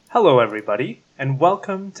Hello, everybody, and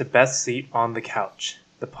welcome to Best Seat on the Couch,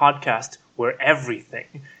 the podcast where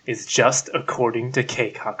everything is just according to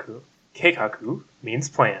Keikaku. Keikaku means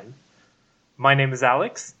plan. My name is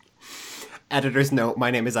Alex. Editor's note,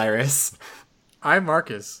 my name is Iris. I'm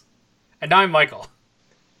Marcus. And I'm Michael.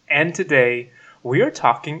 And today, we are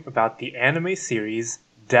talking about the anime series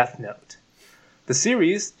Death Note. The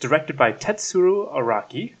series, directed by Tetsuro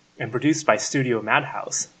Araki and produced by Studio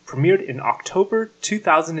Madhouse, premiered in October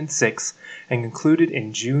 2006 and concluded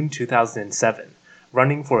in June 2007,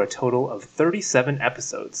 running for a total of 37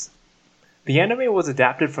 episodes. The anime was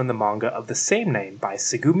adapted from the manga of the same name by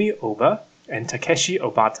Tsugumi Oba and Takeshi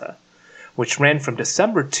Obata, which ran from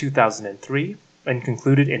December 2003 and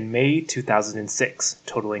concluded in May 2006,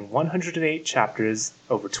 totaling 108 chapters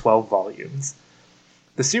over 12 volumes.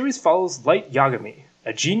 The series follows Light Yagami,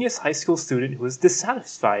 a genius high school student who is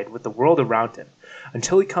dissatisfied with the world around him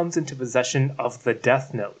until he comes into possession of the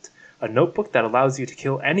Death Note, a notebook that allows you to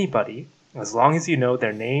kill anybody as long as you know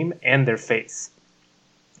their name and their face.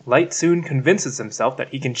 Light soon convinces himself that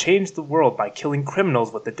he can change the world by killing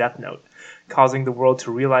criminals with the Death Note, causing the world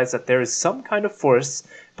to realize that there is some kind of force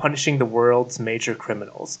punishing the world's major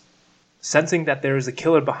criminals. Sensing that there is a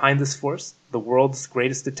killer behind this force, the world's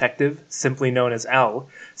greatest detective, simply known as L,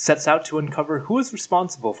 sets out to uncover who is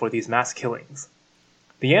responsible for these mass killings.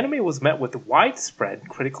 The anime was met with widespread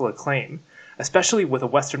critical acclaim, especially with a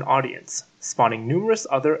Western audience, spawning numerous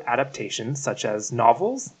other adaptations such as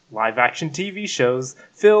novels, live-action TV shows,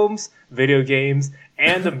 films, video games,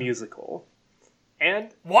 and a musical.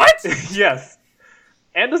 And What? yes.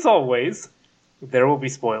 And as always, there will be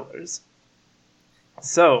spoilers.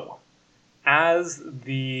 So, as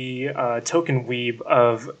the token weeb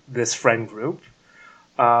of this friend group,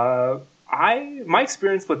 my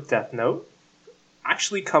experience with Death Note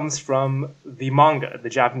actually comes from the manga, the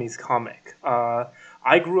Japanese comic.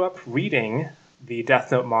 I grew up reading the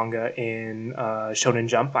Death Note manga in Shonen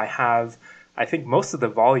Jump. I have, I think, most of the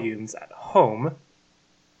volumes at home.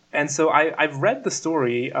 And so I've read the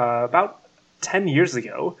story about 10 years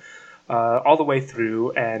ago, all the way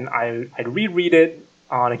through, and I'd reread it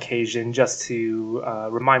on occasion just to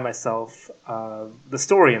remind myself of the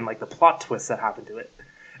story and like the plot twists that happened to it.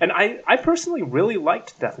 And I personally really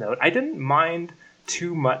liked Death Note. I didn't mind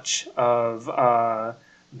too much of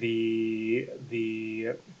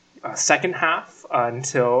the second half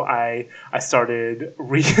until I started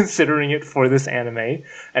reconsidering it for this anime,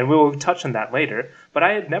 and we will touch on that later. But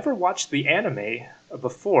I had never watched the anime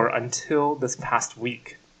before until this past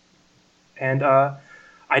week. And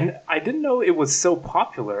I didn't know it was so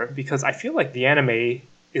popular because I feel like the anime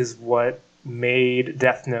is what made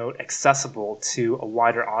Death Note accessible to a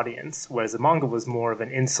wider audience, whereas the manga was more of an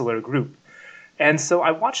insular group. And so I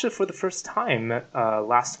watched it for the first time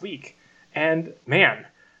last week, and man,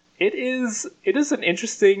 it is an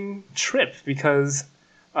interesting trip because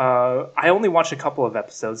I only watched a couple of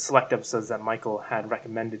episodes, select episodes that Michael had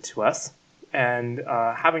recommended to us, and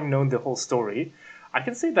having known the whole story, I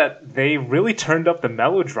can say that they really turned up the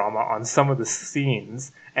melodrama on some of the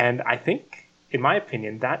scenes, and I think, in my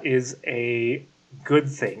opinion, that is a good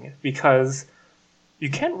thing because you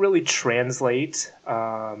can't really translate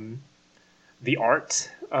the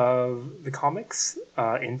art of the comics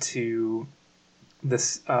into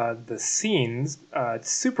the scenes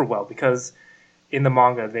super well, because in the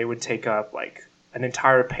manga they would take up like an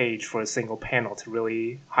entire page for a single panel to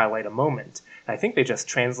really highlight a moment. And I think they just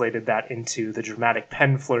translated that into the dramatic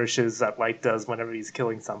pen flourishes that Light does whenever he's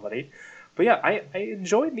killing somebody. But yeah, I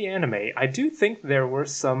enjoyed the anime. I do think there were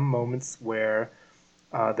some moments where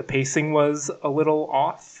the pacing was a little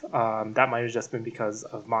off. That might have just been because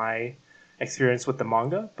of my experience with the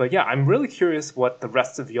manga. But yeah, I'm really curious what the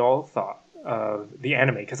rest of y'all thought of the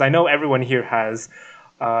anime, because I know everyone here has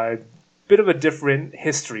a bit of a different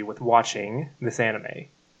history with watching this anime.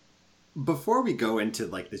 Before we go into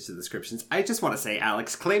the descriptions, I just want to say,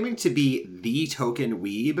 Alex, claiming to be the token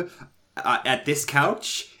weeb at this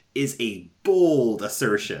couch is a bold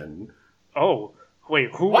assertion. Oh,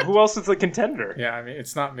 wait, who else is the contender? Yeah, I mean,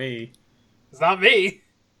 it's not me. It's not me.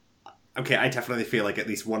 Okay, I definitely feel like at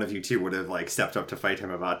least one of you two would have stepped up to fight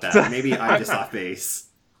him about that. Maybe I'm just off base.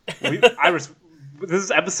 This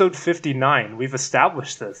is episode 59. We've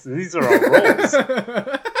established this. These are our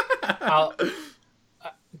roles.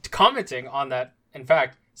 Commenting on that, in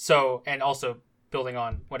fact, and also building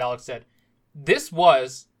on what Alex said, this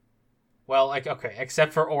was,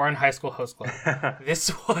 except for Oran High School Host Club,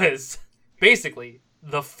 this was basically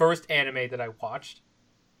the first anime that I watched,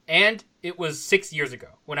 and it was 6 years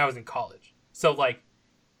ago when I was in college. So,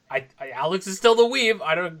 Alex is still the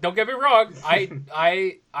weeb. Don't get me wrong.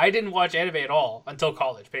 I didn't watch anime at all until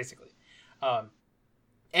college, basically.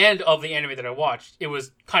 And of the anime that I watched, it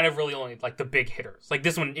was kind of really only like the big hitters. Like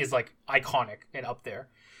this one is like iconic and up there.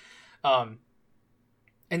 And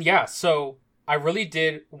yeah, so I really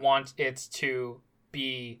did want it to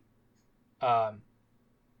be, I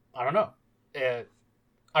don't know.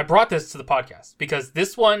 I brought this to the podcast because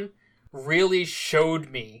this one really showed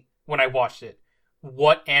me when I watched it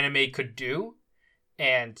what anime could do,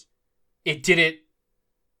 and it did it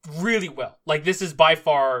really well. Like this is by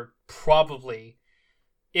far probably,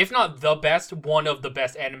 if not the best, one of the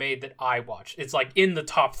best anime that I watched. It's like in the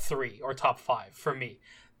top 3 or top 5 for me.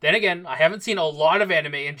 Then again, I haven't seen a lot of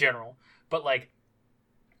anime in general, but like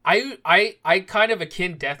I kind of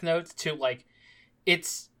akin Death Note to like,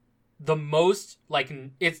 it's the most, like,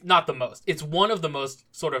 it's not the most, it's one of the most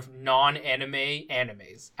sort of non-anime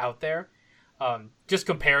animes out there. Just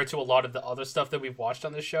compared to a lot of the other stuff that we've watched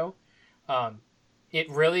on this show. It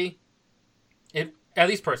at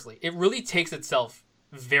least personally, it really takes itself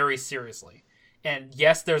very seriously. And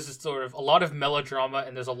yes, there's this sort of a lot of melodrama,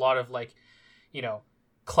 and there's a lot of like, you know,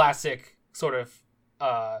 classic sort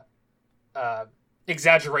of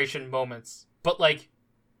exaggeration moments, but like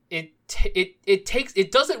it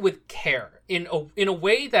does it with care in a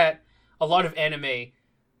way that a lot of anime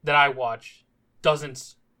that I watch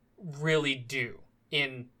doesn't really do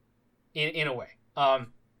in a way.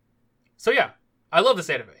 So yeah, I love this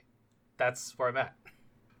anime. That's where I'm at.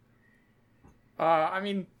 I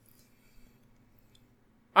mean,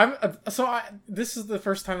 this is the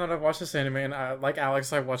first time that I've watched this anime, and like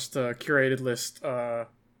Alex, I watched the curated list per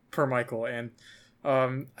Michael, and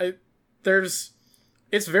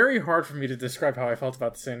it's very hard for me to describe how I felt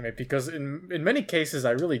about this anime, because in many cases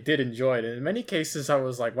I really did enjoy it, and in many cases I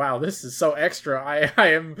was like, wow, this is so extra. I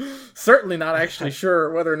am certainly not actually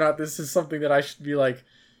sure whether or not this is something that I should be like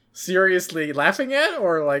seriously laughing at,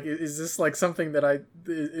 or like is this like something that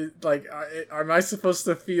am I supposed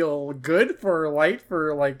to feel good for Light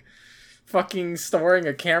for like fucking storing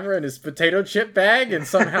a camera in his potato chip bag and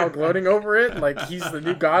somehow gloating over it like he's the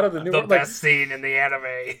new god of the new the world? Best scene in the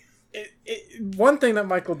anime. One thing that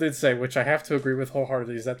Michael did say, which I have to agree with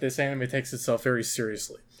wholeheartedly, is that this anime takes itself very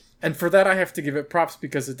seriously, and for that I have to give it props,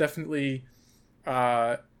 because it definitely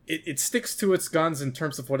it sticks to its guns in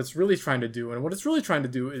terms of what it's really trying to do. And what it's really trying to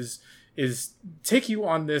do is take you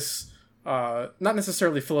on this not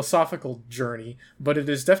necessarily philosophical journey, but it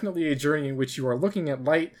is definitely a journey in which you are looking at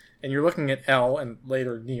Light, and you're looking at L, and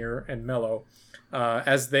later Nier and Mello,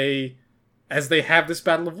 as they have this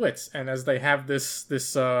battle of wits, and as they have this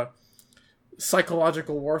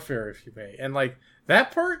psychological warfare, if you may. And like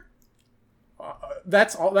that part,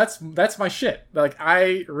 that's my shit. Like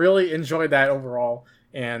I really enjoyed that overall.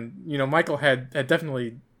 And, you know, Michael had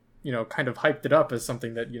definitely, you know, kind of hyped it up as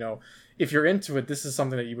something that, you know, if you're into it, this is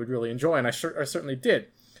something that you would really enjoy. And I certainly did.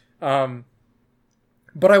 But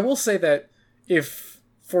I will say that if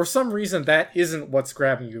for some reason that isn't what's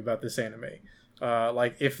grabbing you about this anime,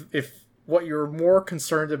 like if what you're more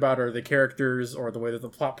concerned about are the characters or the way that the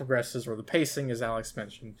plot progresses or the pacing, as Alex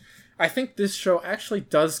mentioned, I think this show actually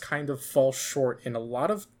does kind of fall short in a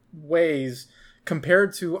lot of ways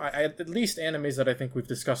compared to at least animes that I think we've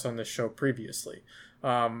discussed on this show previously.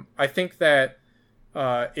 I think that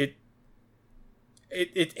it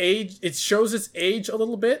shows its age a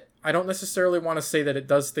little bit. I don't necessarily want to say that it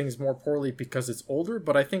does things more poorly because it's older,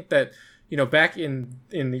 but I think that, you know, back in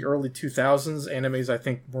the early 2000s, animes I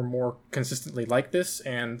think were more consistently like this,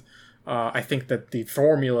 and I think that the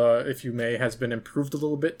formula, if you may, has been improved a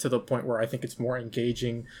little bit to the point where I think it's more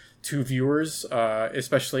engaging to viewers,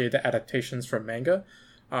 especially the adaptations from manga.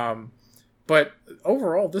 But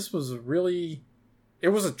overall, this was it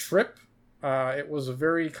was a trip. It was a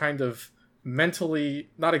very kind of mentally,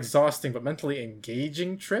 not exhausting, but mentally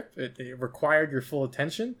engaging trip. It required your full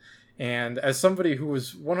attention. And as somebody who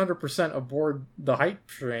was 100% aboard the hype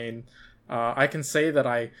train, I can say that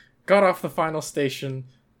I got off the final station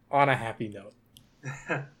on a happy note.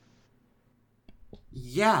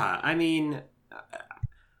 Yeah, I mean,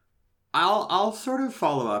 I'll sort of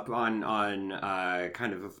follow up on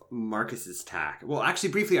kind of Marcus's tack. Well, actually,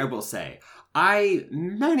 briefly, I will say,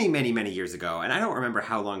 many years ago, and I don't remember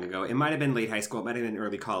how long ago, it might have been late high school, it might have been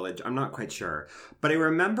early college, I'm not quite sure, but I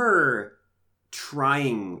remember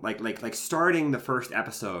trying, like starting the first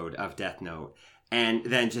episode of Death Note, and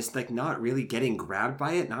then just like not really getting grabbed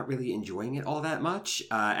by it, not really enjoying it all that much.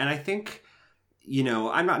 And I think, you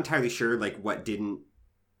know, I'm not entirely sure like what didn't,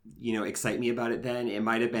 you know, excite me about it then. It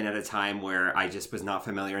might have been at a time where I just was not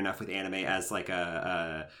familiar enough with anime as like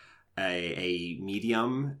a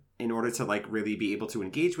medium in order to like really be able to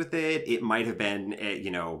engage with it, it might have been,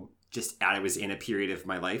 just I was in a period of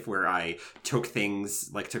my life where I took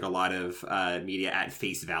a lot of media at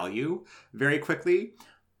face value very quickly.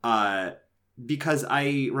 Because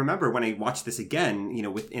I remember when I watched this again,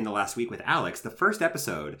 within the last week with Alex, the first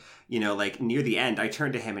episode, like near the end, I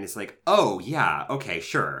turned to him and it's like, oh yeah, okay,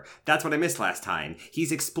 sure. That's what I missed last time.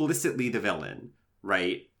 He's explicitly the villain,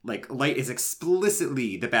 right? Like Light is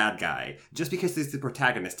explicitly the bad guy. Just because he's the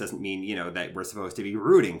protagonist doesn't mean, that we're supposed to be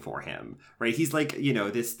rooting for him, right? He's like,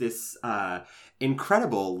 this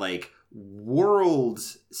incredible, like world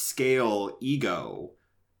scale ego,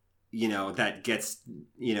 that gets,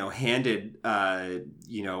 handed,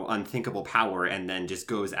 unthinkable power and then just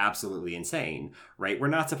goes absolutely insane, right? We're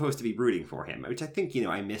not supposed to be rooting for him, which I think,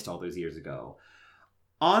 I missed all those years ago.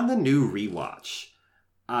 On the new rewatch,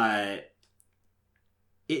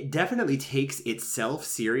 it definitely takes itself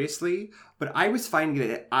seriously, but I was finding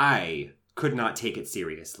that I could not take it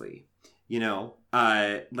seriously.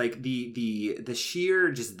 Like the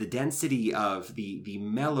sheer, just the density of the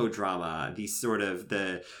melodrama, the sort of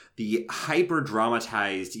the hyper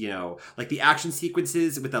dramatized, like the action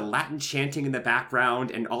sequences with the Latin chanting in the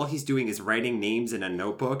background, and all he's doing is writing names in a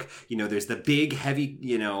notebook. There's the big heavy,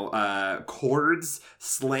 chords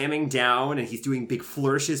slamming down, and he's doing big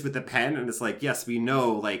flourishes with the pen, and it's like, yes, we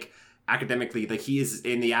know, like academically, like he is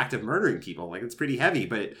in the act of murdering people, like it's pretty heavy,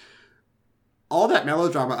 but all that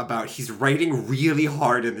melodrama about he's writing really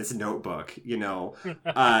hard in this notebook,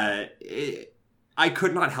 I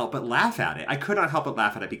could not help but laugh at it. I could not help but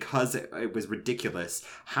laugh at it because it was ridiculous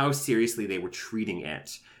how seriously they were treating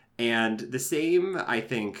it. And the same, I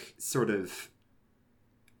think, sort of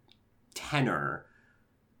tenor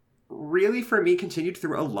really for me continued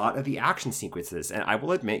through a lot of the action sequences. And I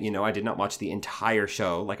will admit, I did not watch the entire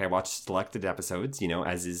show. Like I watched selected episodes,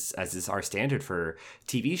 as is our standard for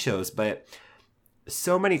TV shows, but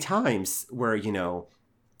so many times where,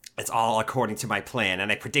 it's all according to my plan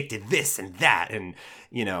and I predicted this and that. And,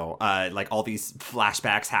 like all these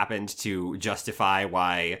flashbacks happened to justify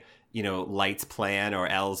why, Light's plan or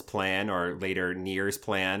L's plan or later Nier's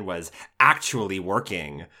plan was actually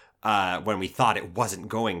working when we thought it wasn't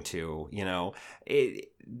going to,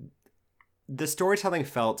 the storytelling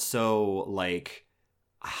felt so like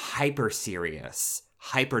hyper serious,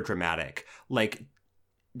 hyper dramatic, like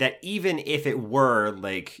that even if it were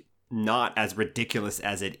like not as ridiculous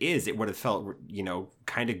as it is, it would have felt,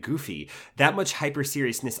 kind of goofy. That much hyper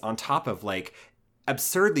seriousness on top of like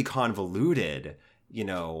absurdly convoluted,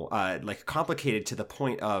 like complicated to the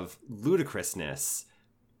point of ludicrousness,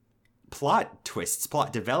 plot twists,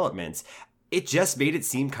 plot developments. It just made it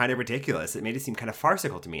seem kind of ridiculous. It made it seem kind of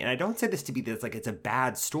farcical to me. And I don't say this to be that it's a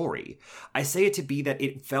bad story. I say it to be that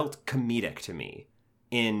it felt comedic to me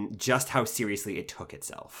in just how seriously it took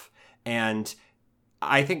itself. And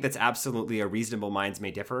I think that's absolutely a reasonable minds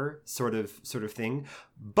may differ sort of thing.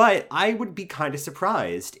 But I would be kind of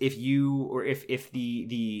surprised if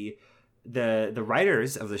the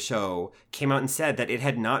writers of the show came out and said that it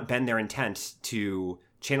had not been their intent to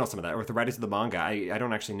channel some of that, or if the writers of the manga. I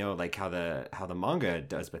don't actually know like how the manga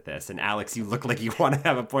does with this. And Alex, you look like you want to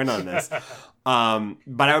have a point on this.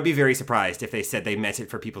 But I would be very surprised if they said they meant it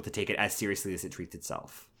for people to take it as seriously as it treats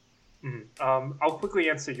itself. Mm-hmm. I'll quickly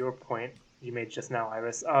answer your point you made just now,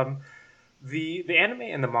 Iris. The anime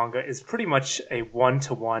and the manga is pretty much a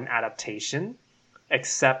one-to-one adaptation,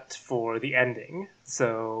 except for the ending.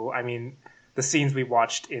 So, I mean, the scenes we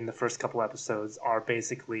watched in the first couple episodes are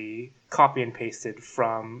basically copy and pasted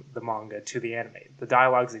from the manga to the anime. The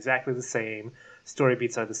dialogue's exactly the same, story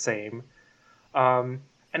beats are the same. And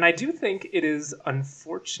I do think it is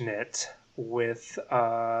unfortunate with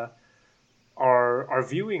our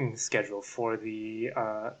viewing schedule for the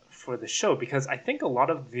show, because I think a lot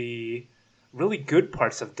of the really good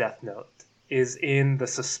parts of Death Note is in the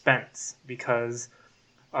suspense, because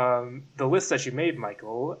the list that you made,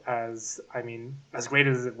 Michael, as great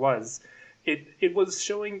as it was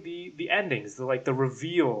showing the endings, the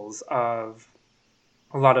reveals of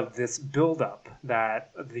a lot of this build-up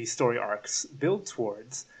that the story arcs build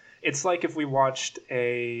towards. It's like if we watched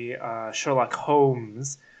a Sherlock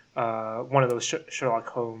Holmes, one of those Sherlock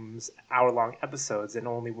Holmes hour-long episodes, and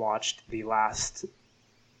only watched the last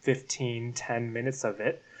 10 minutes of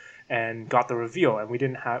it and got the reveal, and we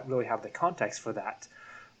didn't really have the context for that.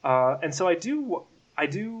 And so I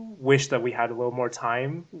do wish that we had a little more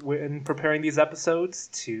time when preparing these episodes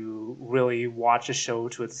to really watch a show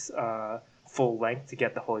to its full length to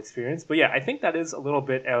get the whole experience. But yeah, I think that is a little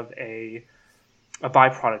bit of a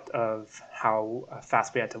byproduct of how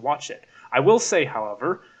fast we had to watch it. I will say,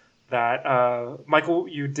 however, that Michael,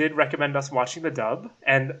 you did recommend us watching the dub,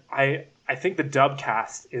 and I think the dub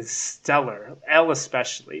cast is stellar. Elle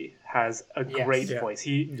especially has a great voice.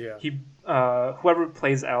 He whoever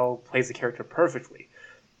plays Elle plays the character perfectly.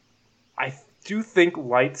 I do think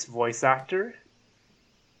Light's voice actor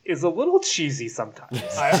is a little cheesy sometimes.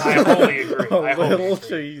 I wholly agree. A little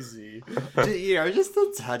cheesy. Just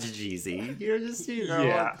a touch cheesy.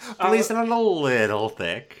 Yeah. At least not a little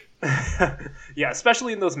thick. Yeah,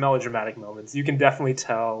 especially in those melodramatic moments. You can definitely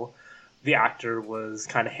tell the actor was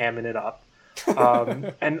kind of hamming it up.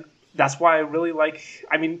 And that's why I really like,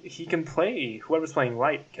 I mean, he can play, whoever's playing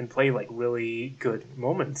Light can play like really good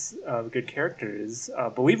moments, good characters,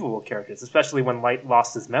 believable characters, especially when Light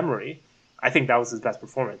lost his memory. I think that was his best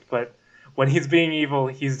performance. But when he's being evil,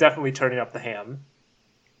 he's definitely turning up the ham.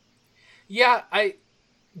 Yeah,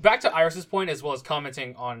 back to Iris's point, as well as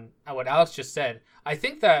commenting on what Alex just said, I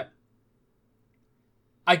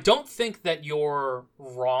don't think that you're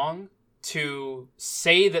wrong to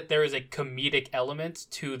say that there is a comedic element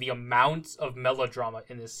to the amount of melodrama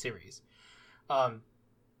in this series. I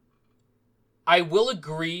will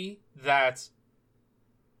agree that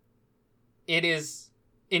it is,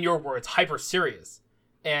 in your words, hyper serious.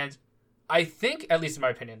 And I think, at least in my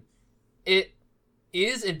opinion, it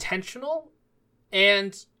is intentional,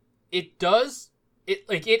 and it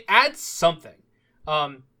adds something.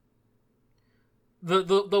 The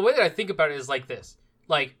way that I think about it is like this.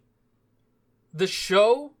 Like, the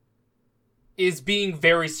show is being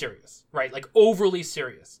very serious, right? Like, overly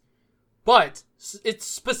serious. But it's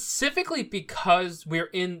specifically because we're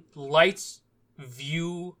in Light's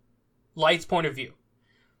point of view.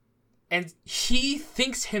 And he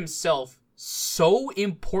thinks himself so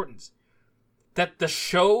important that the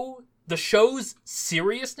show's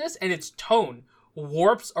seriousness and its tone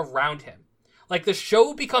warps around him. Like, the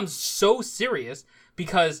show becomes so serious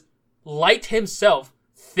because Light himself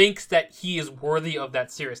thinks that he is worthy of that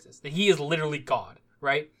seriousness, that he is literally God,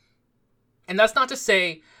 right? And that's not to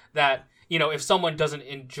say that, if someone doesn't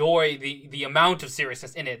enjoy the amount of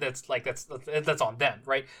seriousness in it, that's on them,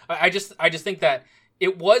 right? I just think that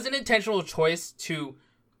it was an intentional choice to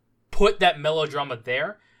put that melodrama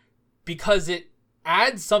there because it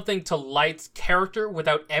adds something to Light's character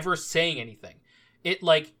without ever saying anything. It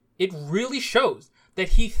really shows that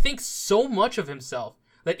he thinks so much of himself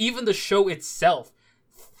that even the show itself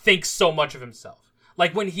thinks so much of himself.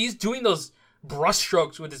 Like, when he's doing those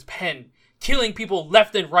brushstrokes with his pen, killing people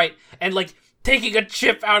left and right, and taking a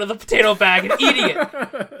chip out of the potato bag and eating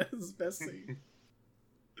it. It's best scene.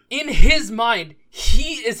 In his mind,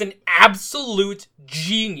 he is an absolute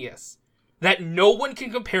genius that no one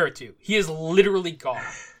can compare it to. He is literally God.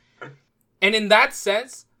 And in that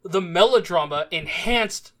sense, the melodrama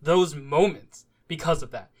enhanced those moments because of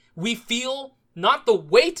that. We feel not the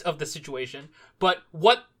weight of the situation, but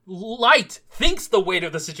what Light thinks the weight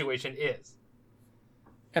of the situation is.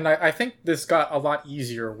 And I think this got a lot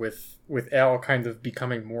easier with Elle kind of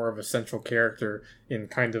becoming more of a central character in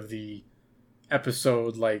kind of the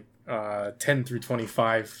episode 10 through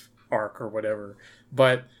 25 arc or whatever.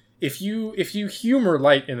 But if you humor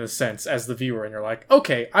Light in a sense as the viewer, and you're like,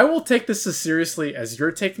 okay, I will take this as seriously as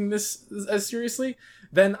you're taking this as seriously,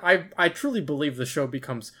 then I truly believe the show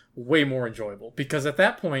becomes way more enjoyable, because at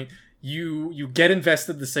that point you get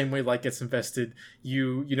invested the same way Light gets invested.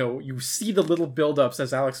 You see the little build-ups,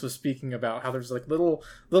 as Alex was speaking about, how there's little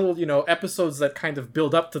episodes that kind of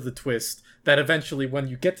build up to the twist, that eventually when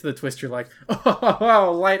you get to the twist you're like,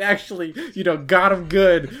 oh, Light actually got him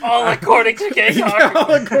good. All according to Keikaku.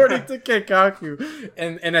 All according to Keikaku.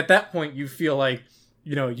 And at that point you feel like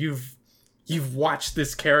you've watched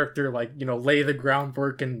this character lay the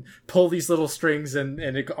groundwork and pull these little strings, and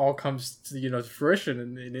it all comes to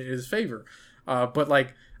fruition in his favor. But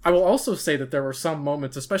I will also say that there were some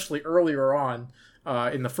moments, especially earlier on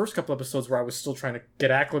in the first couple episodes, where I was still trying to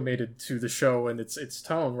get acclimated to the show and its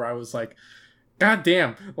tone, where I was like, God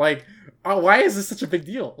damn, why is this such a big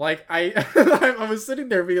deal? I was sitting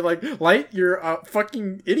there being like, Light, you're a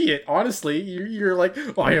fucking idiot, honestly. You're like,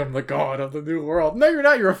 I am the god of the new world. No, you're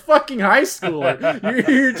not. You're a fucking high schooler.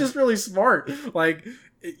 You're just really smart.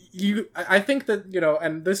 I think that,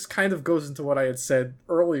 and this kind of goes into what I had said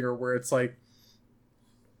earlier, where it's like,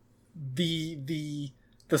 the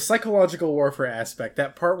psychological warfare aspect,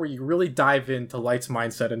 that part where you really dive into Light's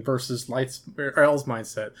mindset and versus Elle's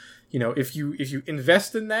mindset. If you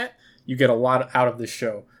invest in that, you get a lot out of this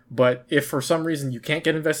show. But if for some reason you can't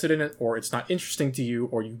get invested in it, or it's not interesting to you,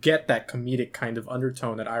 or you get that comedic kind of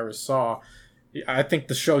undertone that Iris saw, I think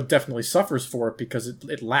the show definitely suffers for it, because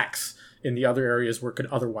it lacks in the other areas where it could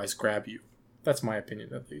otherwise grab you. That's my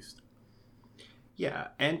opinion, at least. Yeah,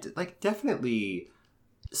 and like definitely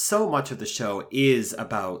so much of the show is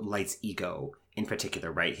about Light's ego in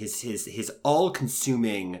particular, right? His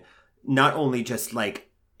all-consuming, not only just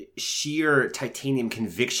like sheer titanium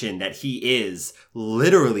conviction that he is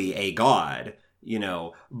literally a god, you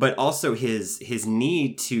know, but also his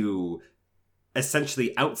need to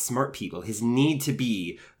essentially outsmart people, his need to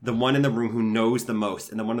be the one in the room who knows the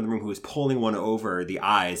most and the one in the room who is pulling one over the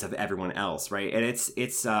eyes of everyone else, right? And it's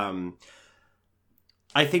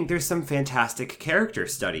I think there's some fantastic character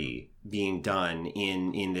study being done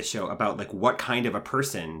in this show about like what kind of a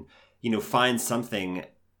person, you know, finds something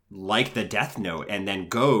like the Death Note and then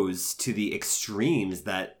goes to the extremes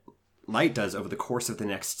that Light does over the course of the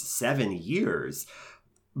next 7 years.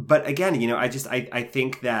 But again, you know, I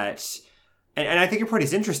think that, and I think your point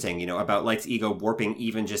is interesting, you know, about Light's ego warping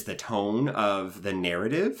even just the tone of the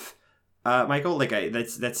narrative, Michael. Like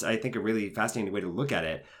that's I think a really fascinating way to look at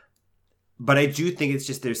it. But I do think it's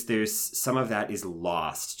just there's some of that is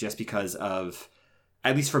lost just because of,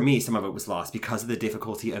 at least for me, some of it was lost because of the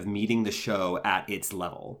difficulty of meeting the show at its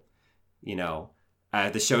level. You know,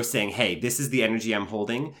 the show saying, hey, this is the energy I'm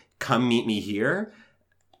holding. Come meet me here.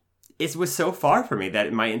 It was so far from me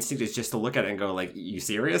that my instinct is just to look at it and go, like, you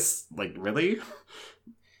serious? Like, really?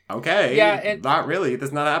 Okay. Yeah. Not really.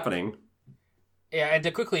 That's not happening. Yeah, and to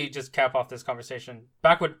quickly just cap off this conversation,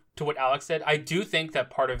 back to what Alex said, I do think that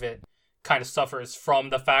part of it kind of suffers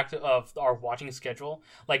from the fact of our watching schedule.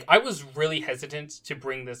 Like, I was really hesitant to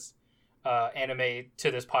bring this anime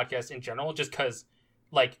to this podcast in general, just because,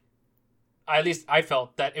 like, at least I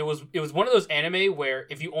felt that it was one of those anime where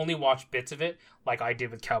if you only watch bits of it, like I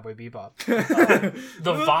did with Cowboy Bebop,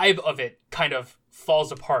 the vibe of it kind of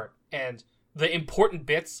falls apart, and the important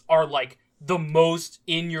bits are like the most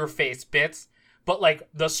in-your-face bits, but like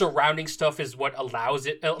the surrounding stuff is what allows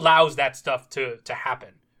that stuff to happen.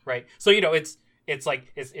 Right, so you know it's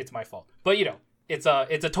like it's my fault, but you know it's a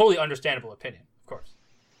totally understandable opinion, of course.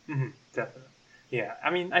 Mm-hmm, definitely, yeah. I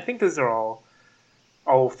mean, I think those are all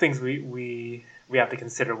things we have to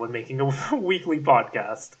consider when making a weekly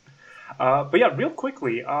podcast. But yeah, real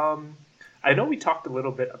quickly, I know we talked a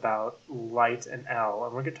little bit about Light and L,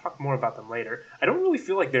 and we're gonna talk more about them later. I don't really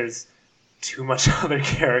feel like there's too much other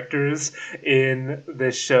characters in the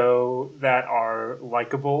show that are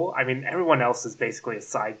likable. I mean, everyone else is basically a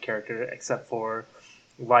side character except for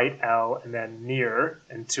Light, L, and then Nier,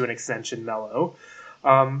 and to an extension, Mello.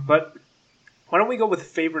 But why don't we go with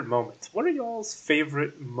favorite moments? What are y'all's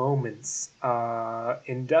favorite moments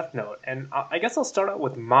in Death Note? And I guess I'll start out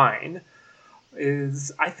with mine.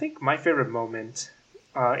 I think my favorite moment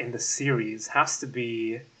in the series has to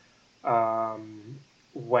be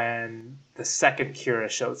when the second Kira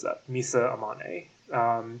shows up, Misa Amane.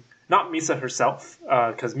 Not Misa herself,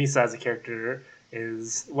 because Misa as a character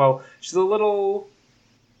is, well, she's not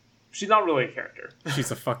really a character.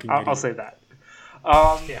 She's a fucking I'll idiot. say that.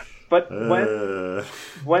 Yeah. But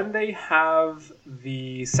when they have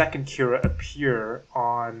the second Kira appear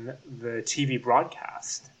on the TV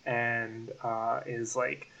broadcast and is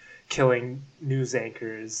like killing news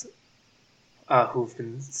anchors who've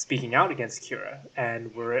been speaking out against Kira,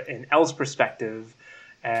 and we're in L's perspective,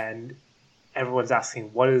 and everyone's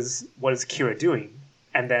asking, what is Kira doing?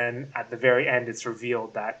 And then at the very end, it's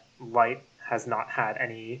revealed that Light has not had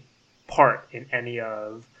any part in any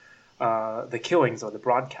of the killings or the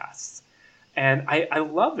broadcasts. And I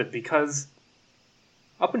love it because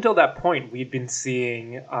up until that point, we'd been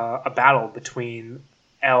seeing a battle between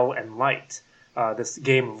L and Light, this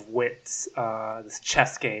game of wits, this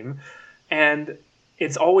chess game. And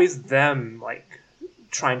it's always them like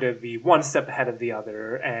trying to be one step ahead of the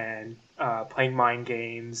other and playing mind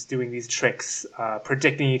games, doing these tricks,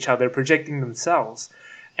 predicting each other, predicting themselves.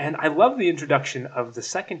 And I love the introduction of the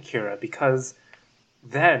second Kira because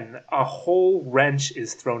then a whole wrench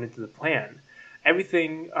is thrown into the plan.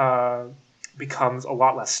 Everything becomes a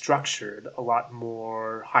lot less structured, a lot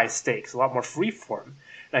more high stakes, a lot more freeform.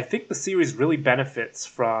 And I think the series really benefits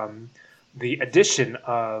from the addition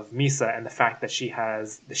of Misa and the fact that she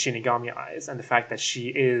has the Shinigami eyes and the fact that she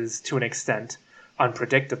is, to an extent,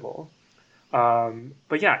 unpredictable.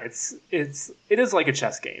 But yeah, it is like a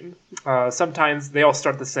chess game. Sometimes they all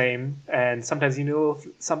start the same, and sometimes you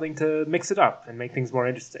need something to mix it up and make things more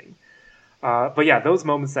interesting. But yeah, those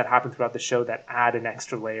moments that happen throughout the show that add an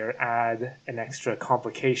extra layer, add an extra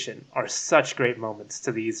complication, are such great moments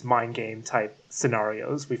to these mind game type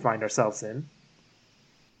scenarios we find ourselves in.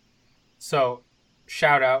 So,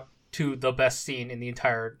 shout out to the best scene in the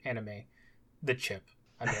entire anime, the chip.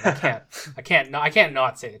 I mean, I can't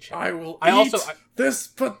not say the chip. I will eat this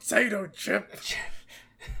potato chip.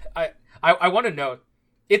 I want to note,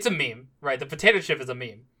 it's a meme, right? The potato chip is a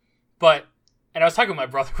meme. But, and I was talking with my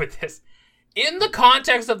brother with this, in the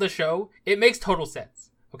context of the show, it makes total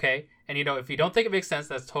sense, okay? And if you don't think it makes sense,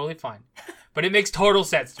 that's totally fine. But it makes total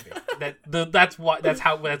sense to me. That's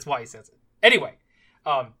why he says it. Anyway,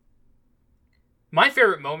 my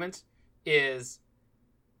favorite moment is,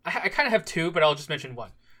 I kind of have two, but I'll just mention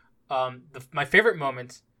one. My favorite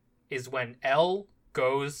moment is when Elle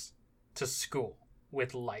goes to school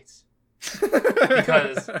with Light.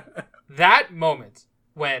 Because that moment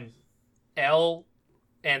when Elle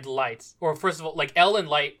and Light, or first of all, like Elle and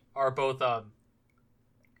Light are both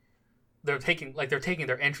they're taking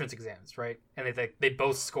their entrance exams, right? And they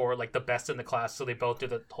both score like the best in the class, so they both do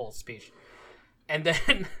the whole speech. And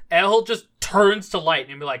then Elle just turns to Light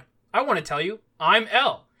and be like, "I want to tell you, I'm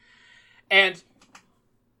Elle." And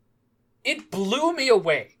it blew me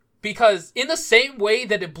away, because in the same way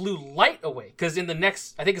that it blew Light away, because in the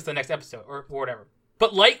next, I think it's the next episode or whatever,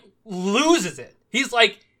 but Light loses it. He's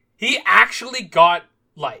like, he actually got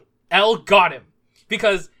Light. Elle got him.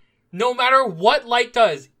 Because no matter what Light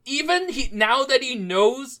does, even now that he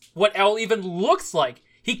knows what Elle even looks like,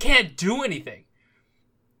 he can't do anything.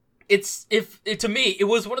 To me, it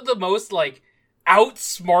was one of the most like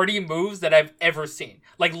outsmarty moves that I've ever seen.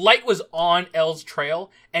 Like, Light was on Elle's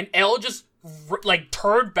trail, and Elle just like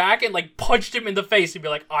turned back and like punched him in the face and be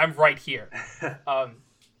like, "I'm right here." I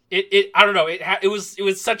don't know. It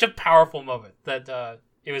was such a powerful moment that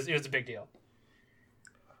it was a big deal.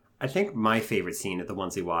 I think my favorite scene of the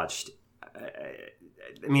ones we watched,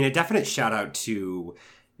 I mean, a definite shout out to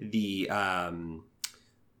the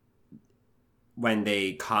when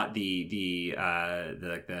they caught the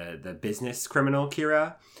business criminal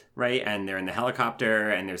Kira, right? And they're in the helicopter,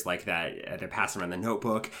 and there's like that they're passing around the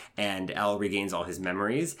notebook, and Elle regains all his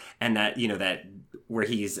memories, and that that where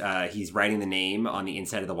he's writing the name on the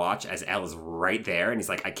inside of the watch as Elle is right there, and he's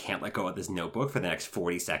like, "I can't let go of this notebook for the next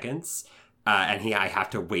 40 seconds." And I have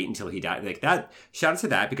to wait until he died. Like that, shout out to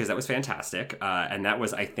that, because that was fantastic. And that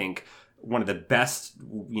was, I think, one of the best,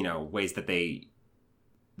 ways that they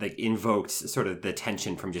like invoked sort of the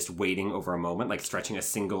tension from just waiting over a moment, like stretching a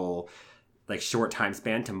single like short time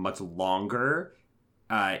span to much longer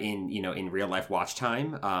in real life watch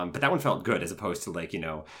time. But that one felt good, as opposed to like,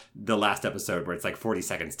 the last episode where it's like 40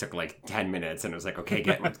 seconds took like 10 minutes, and it was like,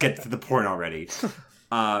 okay, let's get to the point already.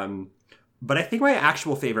 But I think my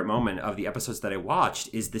actual favorite moment of the episodes that I watched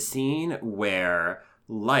is the scene where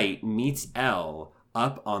Light meets Elle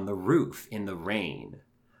up on the roof in the rain.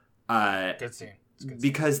 Good scene.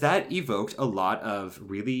 Because that evoked a lot of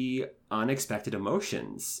really unexpected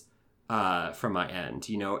emotions from my end.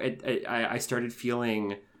 I started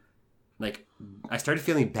feeling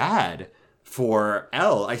bad for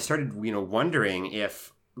Elle. I started, wondering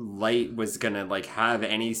if Light was gonna like have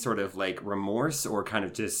any sort of like remorse, or kind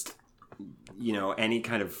of just any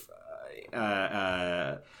kind of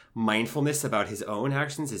mindfulness about his own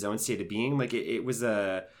actions, his own state of being. Like it was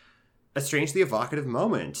a strangely evocative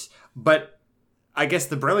moment. But I guess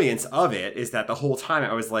the brilliance of it is that the whole time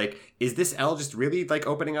I was like, is this Elle just really like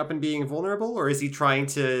opening up and being vulnerable? Or is he trying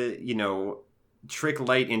to, trick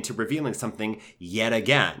Light into revealing something yet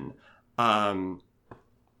again? And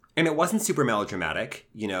it wasn't super melodramatic,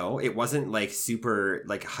 it wasn't like super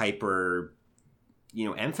like hyper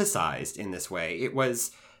emphasized in this way. It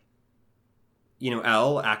was,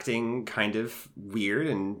 Elle acting kind of weird,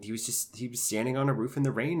 and he was standing on a roof in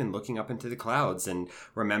the rain and looking up into the clouds and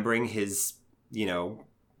remembering his,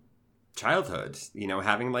 childhood,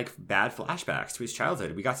 having like bad flashbacks to his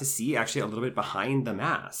childhood. We got to see actually a little bit behind the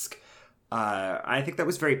mask. I think that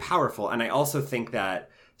was very powerful. And I also think that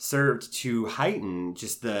served to heighten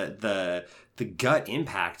just the gut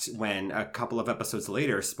impact when a couple of episodes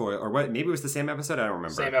later, maybe it was the same episode, I don't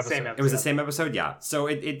remember. Same episode. It was the same episode, yeah. So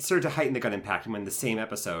it served to heighten the gut impact when the same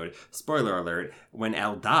episode, spoiler alert, when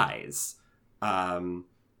Elle dies.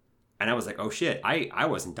 And I was like, oh shit, I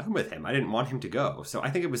wasn't done with him. I didn't want him to go. So I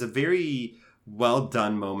think it was a very well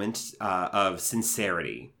done moment of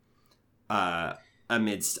sincerity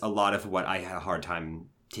amidst a lot of what I had a hard time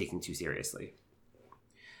taking too seriously.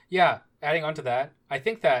 Yeah, adding on to that, I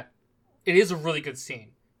think that it is a really good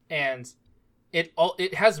scene, and it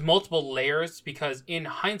has multiple layers, because in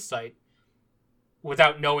hindsight,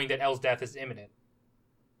 without knowing that Elle's death is imminent,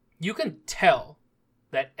 you can tell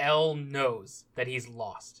that Elle knows that he's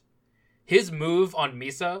lost. His move on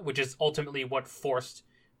Misa, which is ultimately what forced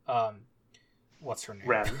what's her name?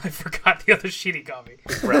 Rem. I forgot the other Shinigami.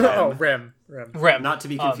 Rem. Oh, Rem. Not to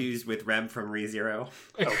be confused with Rem from ReZero.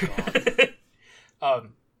 Oh, God.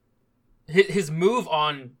 His move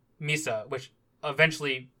on Misa, which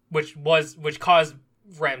caused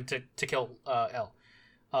Rem to kill Elle.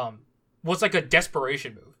 was like a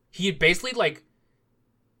desperation move. He had basically like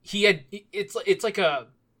it's like a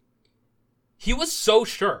he was so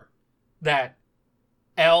sure that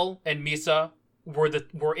L and Misa were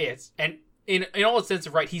it, and in all its sense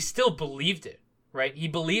of right, he still believed it, right? He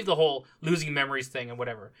believed the whole losing memories thing and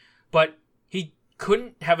whatever, but he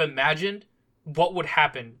couldn't have imagined what would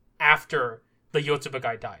happen after the Yotsuba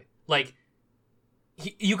guy died. Like,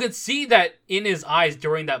 you could see that in his eyes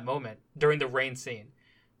during that moment, during the rain scene,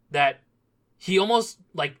 that he almost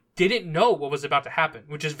like didn't know what was about to happen,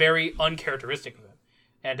 which is very uncharacteristic of him.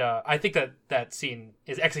 And I think that scene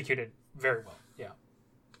is executed very well. Yeah.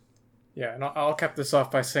 Yeah, and I'll cap this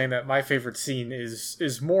off by saying that my favorite scene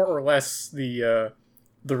is more or less the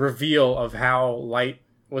reveal of how Light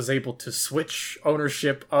was able to switch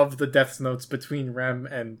ownership of the Death Notes between Rem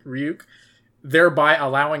and Ryuk, thereby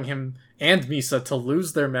allowing him and Misa to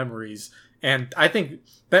lose their memories. And I think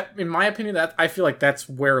that, in my opinion, that I feel like that's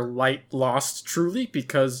where Light lost truly,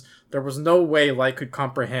 because there was no way Light could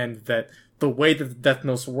comprehend that the way that the Death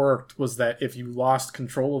Notes worked was that if you lost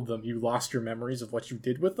control of them, you lost your memories of what you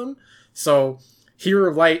did with them. So here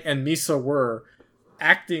Light and Misa were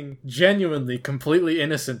acting genuinely completely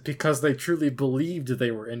innocent because they truly believed they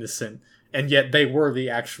were innocent, and yet they were the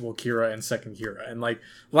actual Kira and second Kira. And like,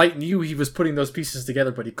 Light knew he was putting those pieces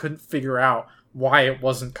together, but he couldn't figure out why it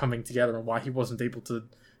wasn't coming together and why he wasn't able to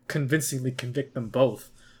convincingly convict them both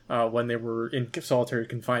when they were in solitary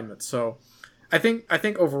confinement. So I think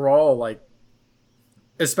overall, like,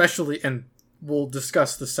 especially, and we'll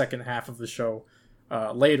discuss the second half of the show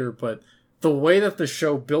later, but the way that the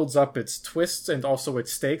show builds up its twists and also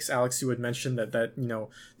its stakes, Alex, you had mentioned that you know,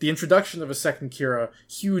 the introduction of a second Kira,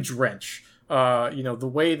 huge wrench. You know, the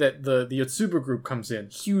way that the Yotsuba group comes in,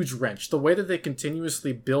 huge wrench. The way that they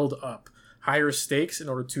continuously build up higher stakes in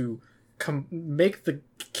order to make the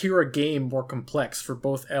Kira game more complex for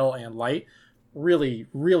both L and Light, really,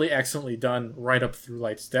 really excellently done right up through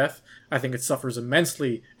Light's death. I think it suffers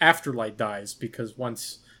immensely after Light dies, because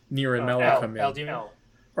once Nier and Mello come in...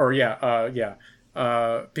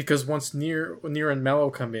 because once Nier and Mello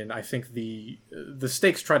come in, I think the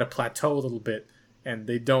stakes try to plateau a little bit, and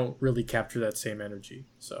they don't really capture that same energy.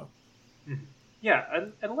 So, yeah,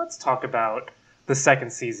 and let's talk about the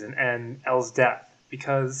second season and L's death,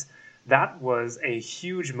 because that was a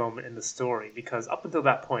huge moment in the story, because up until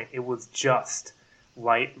that point, it was just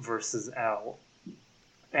Light versus L.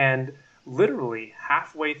 And literally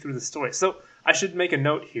halfway through the story... So, I should make a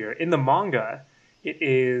note here. In the manga, it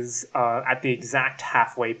is at the exact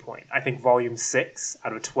halfway point. I think volume 6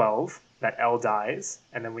 out of 12 that L dies,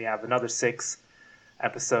 and then we have another 6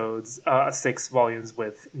 volumes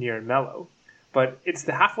with Nier and Mello. But it's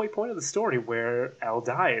the halfway point of the story where L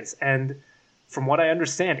dies, and from what I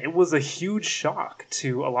understand, it was a huge shock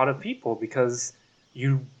to a lot of people, because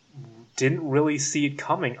you didn't really see it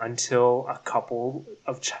coming until a couple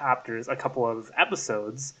of chapters, a couple of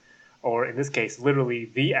episodes, or in this case, literally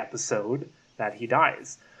the episode that he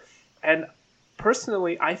dies. And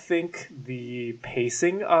personally, I think the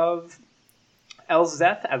pacing of L's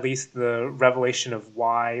death, at least the revelation of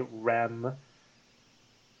why Rem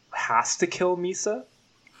has to kill Misa,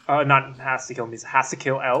 has to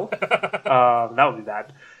kill L. That would be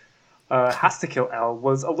bad. Has to kill L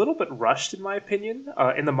was a little bit rushed, in my opinion.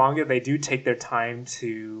 In the manga, they do take their time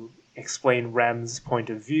to explain Rem's point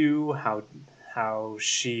of view, how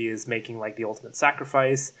she is making like the ultimate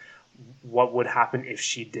sacrifice, what would happen if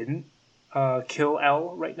she didn't kill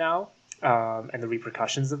L right now, and the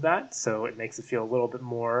repercussions of that. So it makes it feel a little bit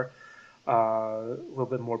more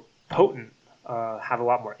potent, have a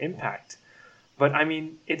lot more impact. But I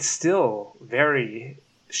mean, it's still very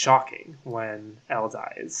shocking when L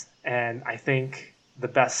dies, and I think the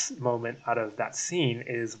best moment out of that scene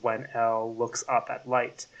is when L looks up at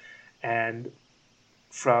Light, and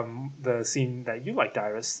from the scene that you like,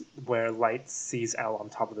 Dyrus, where Light sees L on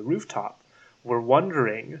top of the rooftop, we're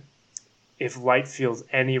wondering if Light feels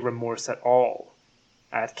any remorse at all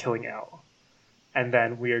at killing L. And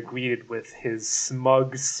then we are greeted with his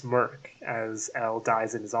smug smirk as L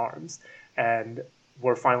dies in his arms. And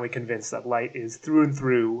we're finally convinced that Light is through and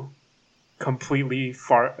through completely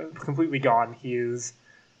gone. He is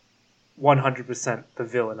 100% the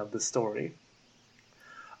villain of the story.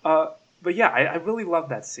 But yeah, I really love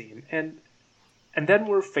that scene. And then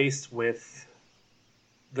we're faced with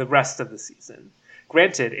the rest of the season.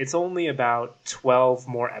 Granted, it's only about 12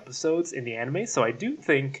 more episodes in the anime, so I do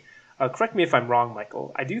think, correct me if I'm wrong,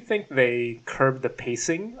 Michael, I do think they curbed the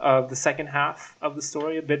pacing of the second half of the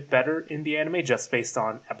story a bit better in the anime, just based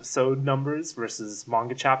on episode numbers versus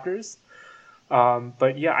manga chapters.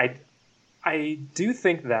 But yeah, I do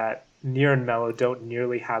think that Nier and Mello don't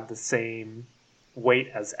nearly have the same weight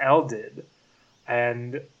as L did.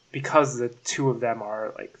 And because the two of them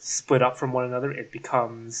are like split up from one another, it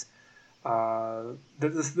becomes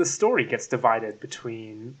the story gets divided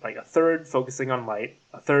between like a third focusing on Light,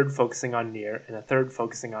 a third focusing on Nier, and a third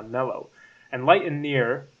focusing on Mello. And Light and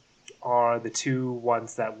Nier are the two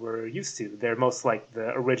ones that we're used to. They're most like the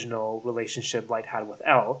original relationship Light had with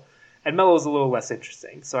L, and Mello is a little less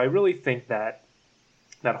interesting. So I really think that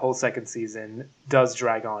that whole second season does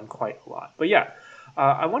drag on quite a lot. But yeah,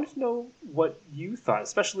 I wanted to know what you thought,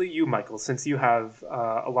 especially you, Michael, since you have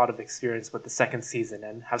a lot of experience with the second season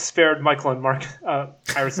and have spared Michael and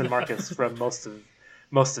Iris and Marcus from most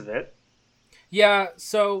of it. Yeah,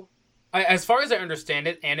 so as far as I understand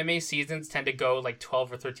it, anime seasons tend to go like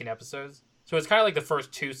 12 or 13 episodes. So it's kind of like the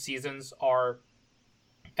first two seasons are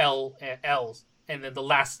L's, and then the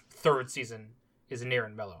last third season is Nier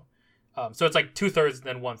and Mello. So it's like 2/3 and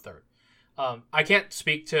then 1/3. I can't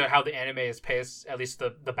speak to how the anime is paced, at least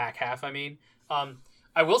the back half, I mean.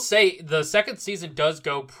 I will say the second season does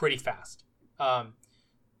go pretty fast.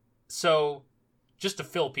 So, just to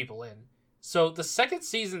fill people in. So, the second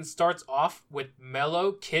season starts off with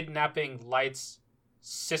Mello kidnapping Light's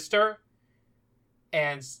sister.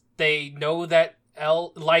 And they know that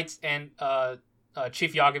Light and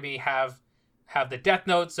Chief Yagami have the Death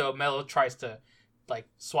Note, so Mello tries to like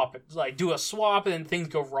swap it, like do a swap, and then things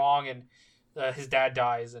go wrong, and his dad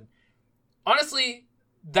dies. And honestly,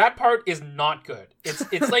 that part is not good.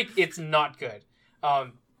 It's like it's not good.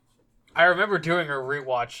 I remember doing a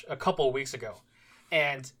rewatch a couple of weeks ago,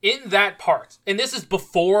 and in that part, and this is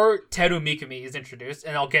before Teru Mikami is introduced,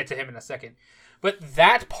 and I'll get to him in a second. But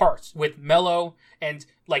that part with Mello and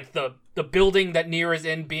like the building that Nier is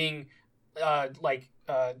in being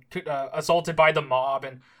assaulted by the mob,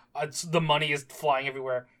 and the money is flying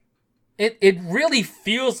everywhere. It really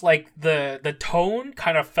feels like the tone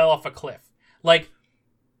kind of fell off a cliff. Like,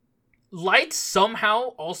 Light somehow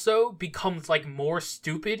also becomes like more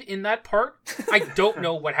stupid in that part. I don't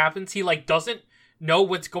know what happens. He like doesn't know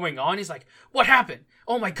what's going on. He's like, "What happened?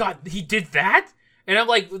 Oh my god, he did that!" And I'm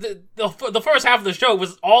like, the first half of the show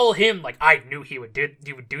was all him. Like, I knew he would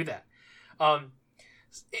do that.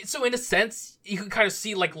 So in a sense, you can kind of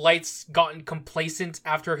see like Light's gotten complacent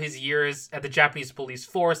after his years at the Japanese police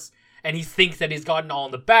force, and he thinks that he's gotten all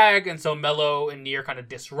in the bag, and so Mello and Nier kind of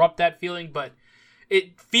disrupt that feeling. But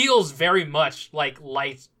it feels very much like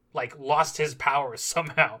Light like lost his powers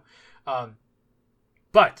somehow.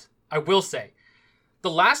 But I will say,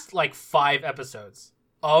 the last like 5 episodes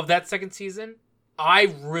of that second season,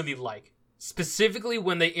 I really like, specifically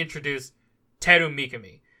when they introduce Teru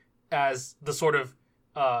Mikami as the sort of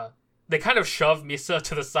they kind of shove Misa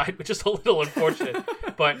to the side, which is a little unfortunate,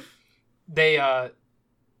 but they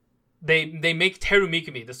make Teru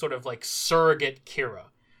Mikami the sort of like surrogate Kira,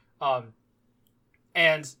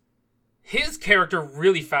 and his character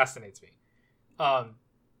really fascinates me,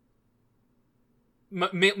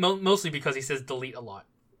 mostly because he says delete a lot.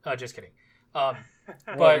 Just kidding.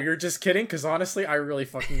 But you're just kidding, because honestly, I really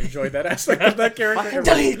fucking enjoyed that aspect of that character.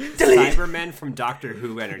 delete. Cybermen from Doctor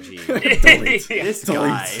Who energy. Delete. This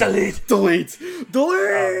guy. Delete.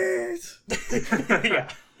 Yeah.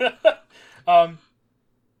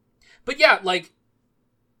 But yeah, like,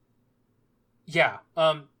 yeah.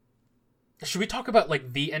 Should we talk about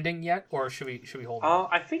like the ending yet, or should we hold on?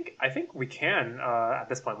 I think we can. At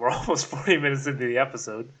this point, we're almost 40 minutes into the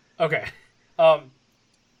episode. Okay.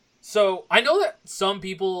 So I know that some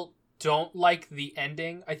people don't like the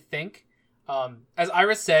ending. I think, as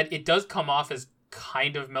Iris said, it does come off as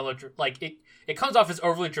kind of like it comes off as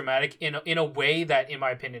overly dramatic in a way that, in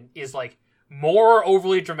my opinion, is like more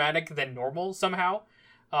overly dramatic than normal somehow.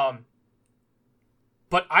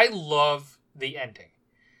 But I love the ending,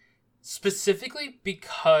 specifically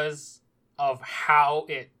because of how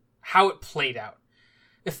it played out.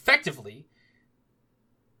 Effectively,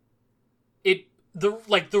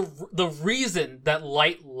 the reason that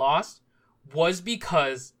Light lost was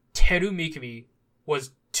because Teru Mikami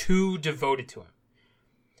was too devoted to him.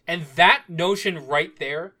 And that notion right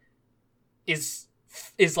there is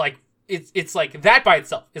like it's like that by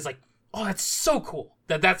itself is like, oh, that's so cool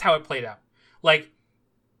that's how it played out. Like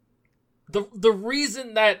the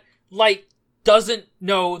reason that Light doesn't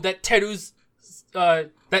know that Teru's the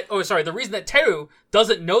reason that Teru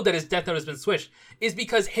doesn't know that his Death Note has been switched is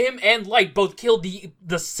because him and Light both killed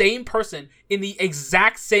the same person in the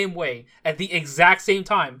exact same way at the exact same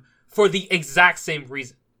time for the exact same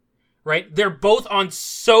reason. Right? They're both on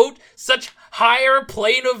such higher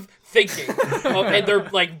plane of thinking, and their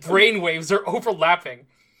like brain waves are overlapping,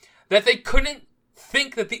 that they couldn't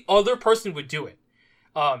think that the other person would do it.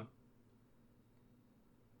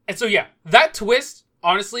 And so yeah, that twist,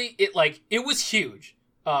 honestly, it was huge.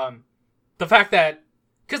 The fact that,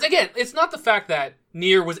 because again, it's not the fact that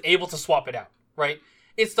Nier was able to swap it out, right?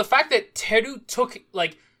 It's the fact that Teru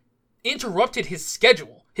interrupted his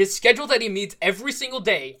schedule that he meets every single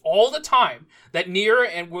day, all the time, that Nier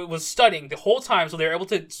and was studying the whole time, so they were able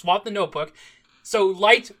to swap the notebook. So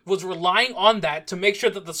Light was relying on that to make sure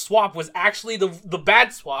that the swap was actually the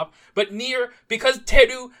bad swap, but Nier, because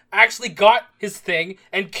Teru actually got his thing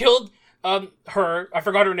and killed her, I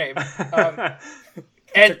forgot her name,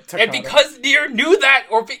 and because Nier knew that,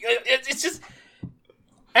 it's just,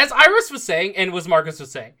 as Iris was saying and was Marcus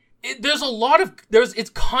was saying, it's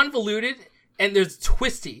convoluted and there's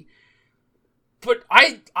twisty, but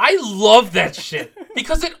I love that shit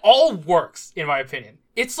because it all works, in my opinion.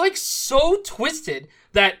 It's like so twisted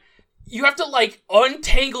that you have to like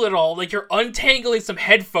untangle it all, like you're untangling some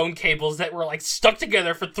headphone cables that were like stuck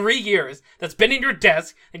together for 3 years, that's been in your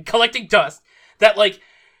desk and collecting dust, that like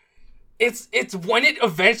it's when it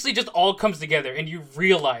eventually just all comes together and you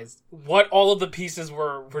realize what all of the pieces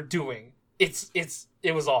were doing. It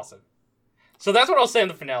was awesome. So that's what I'll say in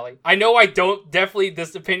the finale. I know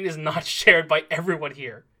this opinion is not shared by everyone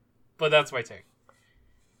here, but that's my take.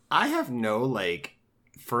 I have no like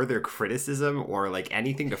further criticism or like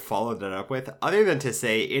anything to follow that up with, other than to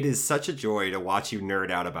say it is such a joy to watch you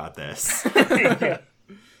nerd out about this.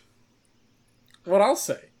 What I'll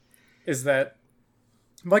say is that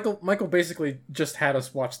Michael basically just had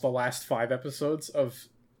us watch the last 5 episodes of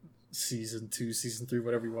season 2, season 3,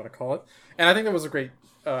 whatever you want to call it, and I think that was a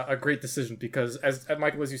great decision because, as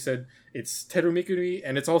Michael, as you said, it's Teru Mikuri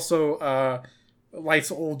and it's also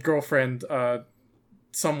Light's old girlfriend,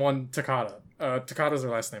 someone Takada. Takada's her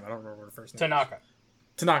last name. I don't remember her first name. Tanaka.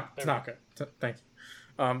 Thank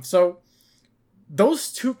you. So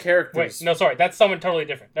those two characters. Wait, no, sorry, that's someone totally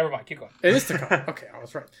different. Never mind. Keep going. It is Takada. Okay, I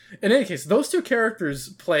was right. In any case, those two characters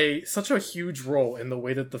play such a huge role in the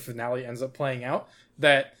way that the finale ends up playing out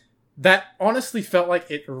that honestly felt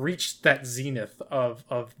like it reached that zenith of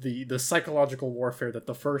the psychological warfare that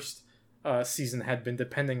the first season had been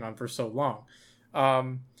depending on for so long.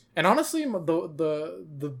 And honestly,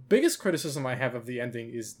 the biggest criticism I have of the ending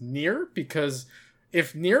is Nier, because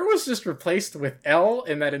if Nier was just replaced with L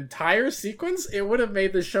in that entire sequence, it would have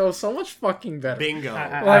made the show so much fucking better. Bingo.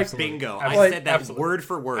 Bingo. Absolutely. I said that word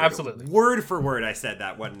for word. Absolutely. Word for word, I said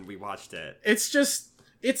that when we watched it.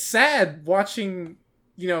 It's sad watching,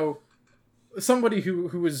 somebody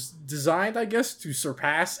who was designed, I guess, to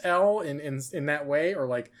surpass L in that way, or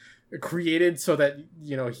like created so that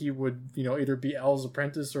he would either be L's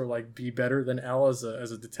apprentice or like be better than L as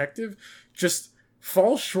a detective, just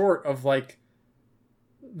fall short of like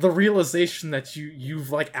the realization that you've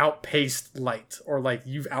like outpaced Light, or like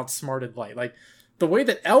you've outsmarted Light. Like the way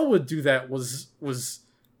that L would do that was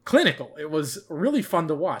clinical. It was really fun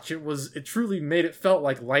to watch. It truly made it felt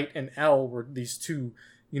like Light and L were these two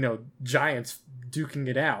giants duking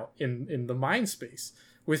it out in the mind space.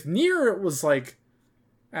 With Nier, it was like,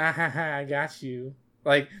 I got you.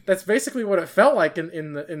 Like that's basically what it felt like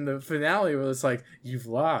in the finale, where it's like, you've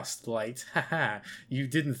lost, Light. You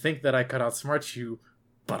didn't think that I could outsmart you,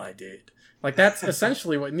 but I did. Like that's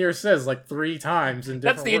essentially what Nier says like 3 times in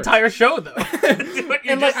different words. That's the words. Entire show, though. What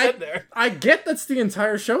you just said there. I get that's the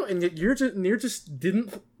entire show, and yet Nier just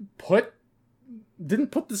didn't put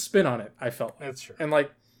the spin on it. I felt like. That's true. And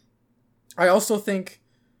like, I also think.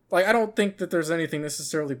 Like, I don't think that there's anything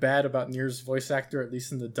necessarily bad about Nier's voice actor, at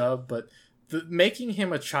least in the dub, but making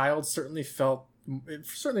him a child certainly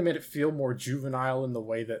made it feel more juvenile in the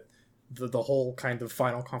way that the whole kind of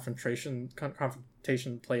final confrontation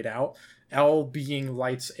played out. L being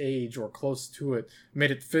Light's age or close to it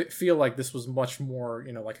made it feel like this was much more,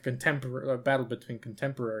 like a battle between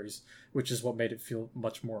contemporaries, which is what made it feel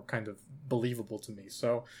much more kind of believable to me.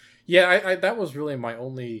 So, yeah, I that was really my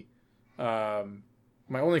only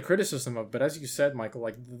criticism of, but as you said, Michael,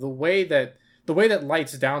 like the way that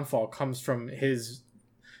Light's downfall comes from his,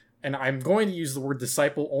 and I'm going to use the word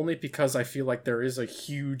disciple only because I feel like there is a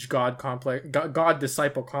huge god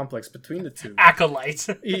disciple complex between the two. Acolyte.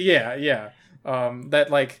 yeah.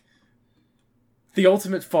 That like the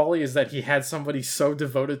ultimate folly is that he had somebody so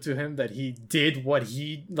devoted to him that he did what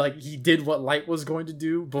Light was going to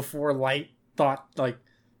do before Light thought like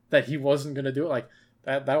that he wasn't going to do it. Like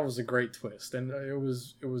that was a great twist, and it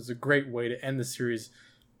was a great way to end the series.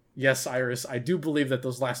 Yes, Iris, I do believe that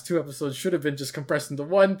those last 2 episodes should have been just compressed into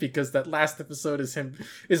 1, because that last episode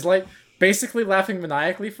is like basically laughing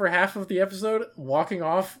maniacally for half of the episode, walking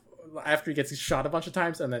off after he gets shot a bunch of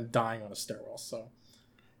times, and then dying on a stairwell. So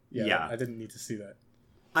yeah. I didn't need to see that.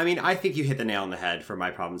 I mean, I think you hit the nail on the head for my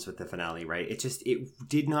problems with the finale, right? It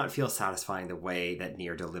did not feel satisfying the way that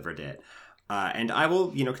Nier delivered it. And I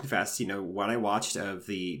will, confess, what I watched of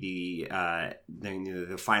the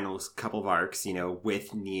final couple of arcs,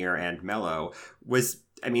 with Nier and Mello was,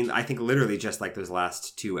 I mean, I think literally just like those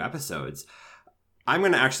last 2 episodes. I'm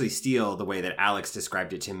going to actually steal the way that Alex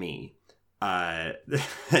described it to me. Much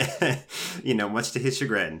to his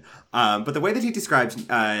chagrin. But the way that he described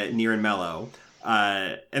Nier and Mello,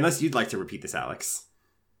 unless you'd like to repeat this, Alex.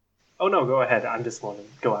 Oh, no, go ahead. I'm just going to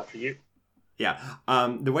go after you. Yeah.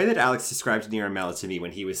 The way that Alex described Nier and Mello to me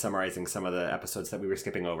when he was summarizing some of the episodes that we were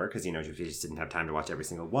skipping over, because, we just didn't have time to watch every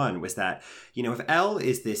single one, was that, if L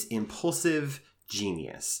is this impulsive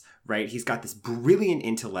genius, right? He's got this brilliant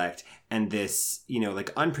intellect and this,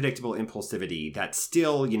 unpredictable impulsivity that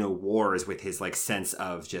still, wars with his, sense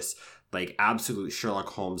of just, absolute Sherlock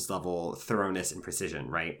Holmes level thoroughness and precision,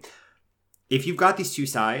 right? If you've got these two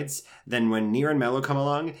sides, then when Nier and Mello come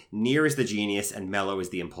along, Nier is the genius and Mello is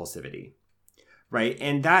the impulsivity, right?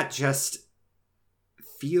 And that just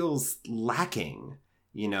feels lacking,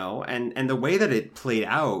 and the way that it played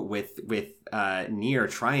out with Nier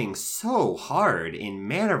trying so hard in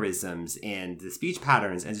mannerisms and the speech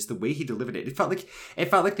patterns and just the way he delivered it, it felt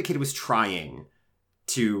like the kid was trying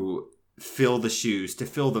to fill the shoes, to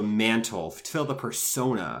fill the mantle, to fill the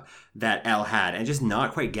persona that L had, and just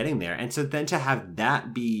not quite getting there. And so then to have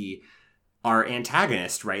that be our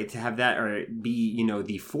antagonist, right? To have that or be,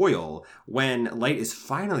 the foil when Light is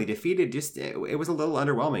finally defeated, just it was a little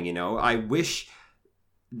underwhelming, I wish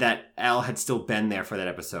that L had still been there for that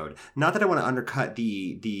episode. Not that I want to undercut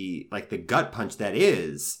the gut punch that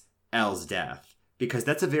is L's death, because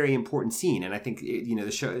that's a very important scene, and I think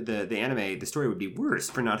the show, the anime, the story would be worse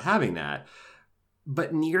for not having that.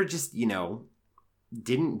 But Nier just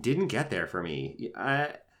didn't get there for me.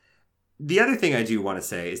 The other thing I do want to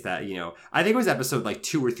say is that I think it was episode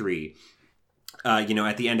 2 or 3.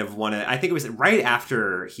 At the end of one, I think it was right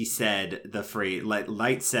after he said the phrase,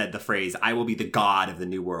 Light said the phrase, "I will be the god of the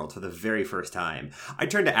new world" for the very first time. I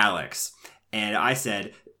turned to Alex and I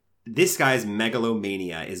said, this guy's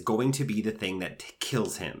megalomania is going to be the thing that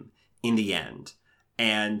kills him in the end.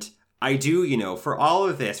 And I do, for all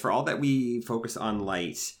of this, for all that we focus on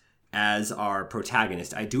Light as our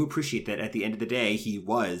protagonist, I do appreciate that at the end of the day, he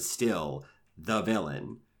was still the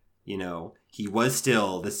villain. He was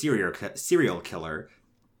still the serial killer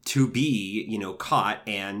to be, caught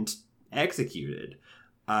and executed.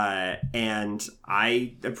 And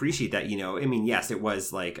I appreciate that, yes, it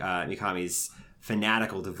was Mikami's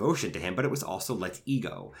fanatical devotion to him, but it was also Light's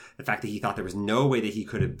ego. The fact that he thought there was no way that he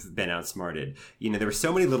could have been outsmarted. There were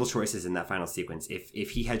so many little choices in that final sequence. If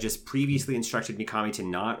he had just previously instructed Mikami to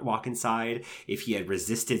not walk inside, if he had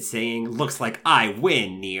resisted saying, "Looks like I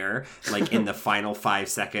win, Nier," in the final 5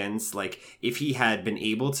 seconds, if he had been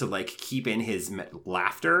able to keep in his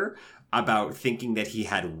laughter about thinking that he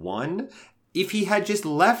had won, if he had just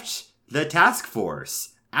left the task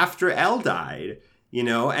force after L died,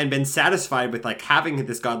 and been satisfied with having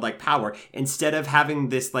this godlike power instead of having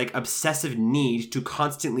this obsessive need to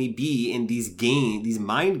constantly be in these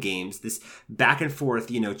mind games, this back and forth,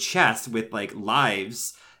 chess with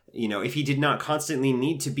lives, if he did not constantly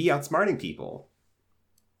need to be outsmarting people.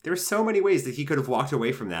 There are so many ways that he could have walked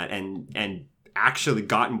away from that and actually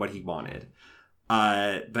gotten what he wanted.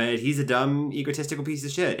 But he's a dumb, egotistical piece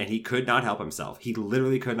of shit, and he could not help himself. He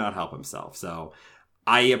literally could not help himself. So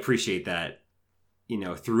I appreciate that.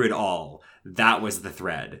 Through it all, that was the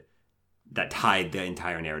thread that tied the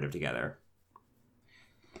entire narrative together.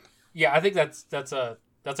 Yeah, I think that's a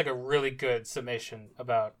really good summation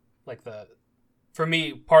about part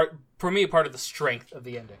of the strength of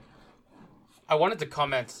the ending. I wanted to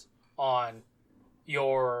comment on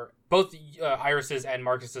your both Iris's and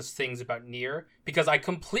Marcus's things about Nier, because I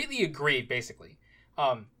completely agree. Basically,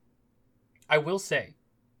 I will say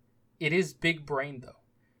it is big brain though.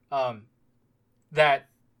 That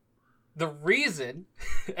the reason,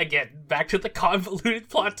 again, back to the convoluted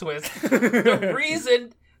plot twist, the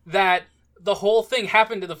reason that the whole thing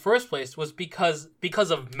happened in the first place was because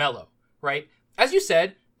of Mello, right? As you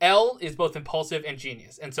said, L is both impulsive and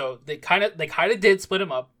genius, and so they kind of did split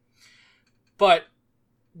him up. But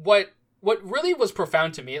what really was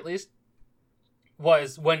profound to me, at least,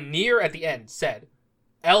 was when Nier at the end said,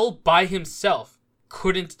 L by himself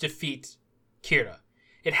couldn't defeat Kira.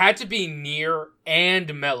 It had to be Nier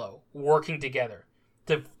and Mello working together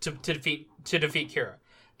to defeat Kira.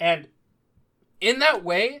 And in that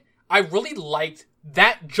way, I really liked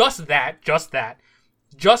just that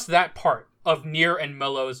part of Nier and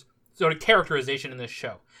Mello's sort of characterization in this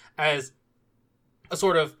show as a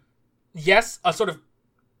sort of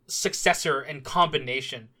successor and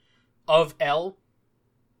combination of L,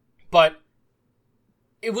 but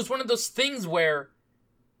it was one of those things where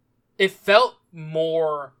it felt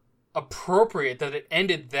more appropriate that it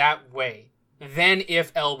ended that way than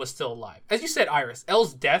if L was still alive. As you said, Iris,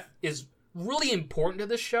 L's death is really important to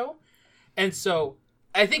this show, and so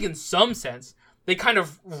I think in some sense they kind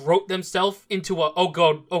of wrote themselves into a, oh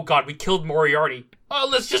god, we killed Moriarty. Oh,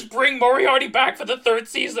 let's just bring Moriarty back for the 3rd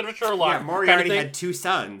season of Sherlock. Yeah, Moriarty had 2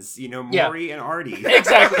 sons, Maury and Artie.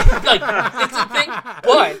 Exactly. It's a thing.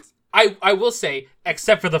 But I will say,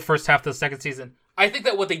 except for the first half of the 2nd season, I think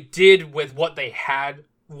that what they did with what they had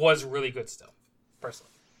was really good still,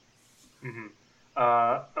 personally.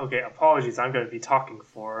 Mm-hmm. Okay, apologies. I'm going to be talking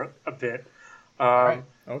for a bit. Right.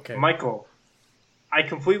 Okay. Michael, I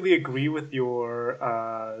completely agree with your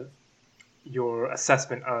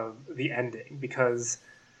assessment of the ending, because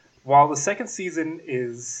while the 2nd season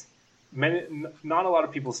is not a lot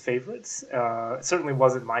of people's favorites, it certainly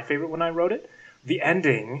wasn't my favorite when I wrote it, the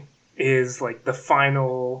ending is like the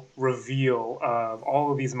final reveal of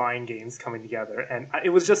all of these mind games coming together, and it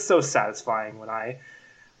was just so satisfying when I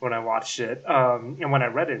watched it, and when I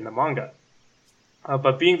read it in the manga.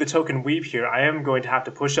 But being the token weeb here, I am going to have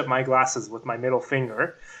to push up my glasses with my middle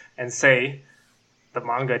finger and say the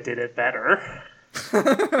manga did it better.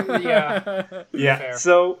 Yeah. Yeah. Fair.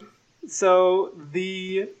 So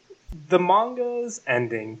the manga's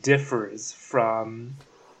ending differs from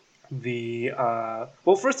the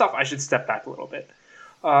well, first off, I should step back a little bit.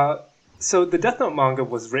 So the Death Note manga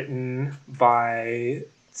was written by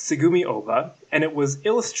Tsugumi Oba, and it was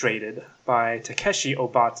illustrated by Takeshi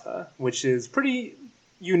Obata, which is pretty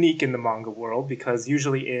unique in the manga world because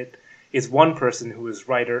usually it is one person who is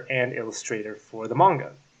writer and illustrator for the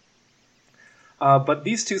manga. But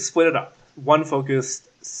these two split it up. One focused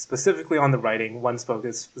specifically on the writing, one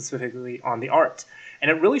focused specifically on the art. And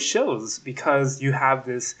it really shows because you have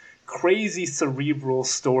this crazy cerebral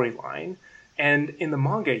storyline, and in the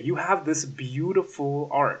manga you have this beautiful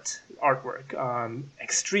artwork,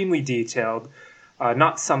 extremely detailed,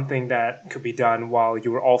 not something that could be done while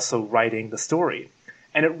you were also writing the story.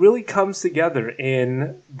 And it really comes together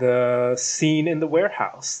in the scene in the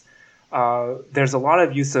warehouse. There's a lot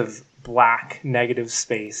of use of black negative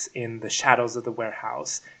space in the shadows of the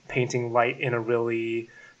warehouse, painting light in a really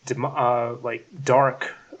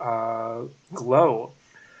dark glow.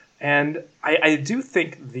 And I do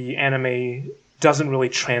think the anime doesn't really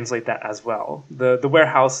translate that as well. The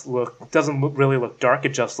warehouse doesn't really look dark, it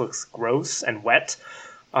just looks gross and wet.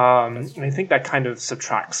 And I think that kind of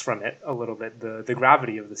subtracts from it a little bit, the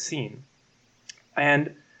gravity of the scene.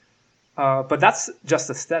 And but that's just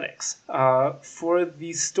aesthetics. For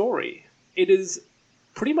the story, it is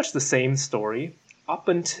pretty much the same story up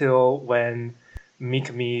until when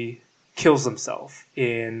Mikami kills himself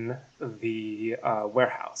in the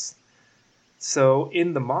warehouse. So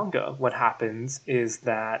in the manga, what happens is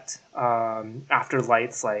that after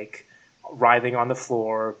Light's like writhing on the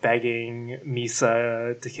floor, begging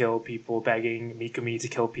Misa to kill people, begging Mikami to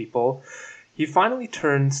kill people, he finally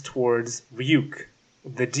turns towards Ryuk,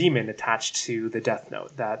 the demon attached to the Death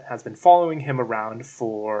Note that has been following him around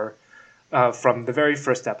from the very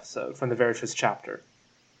first episode, from the very first chapter.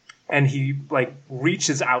 And he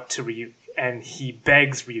reaches out to Ryuk and he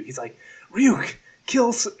begs Ryuk. He's like, Ryuk,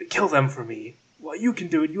 kill them for me. Well, you can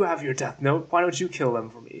do it. You have your Death Note. Why don't you kill them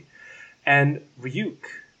for me? And Ryuk,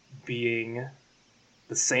 being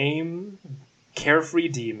the same carefree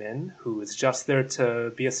demon who is just there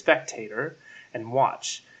to be a spectator and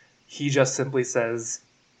watch, he just simply says,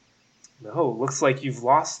 no, looks like you've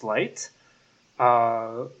lost, Light.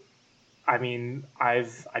 I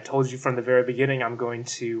told you from the very beginning I'm going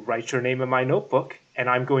to write your name in my notebook, and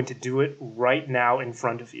I'm going to do it right now in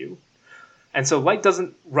front of you. And so Light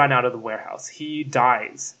doesn't run out of the warehouse. He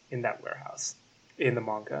dies in that warehouse in the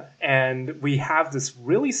manga. And we have this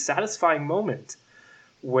really satisfying moment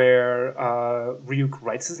where Ryuk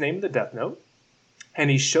writes his name in the Death Note, and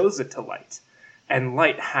he shows it to Light. And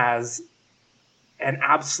Light has an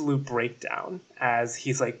absolute breakdown as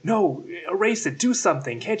he's like, no, erase it, do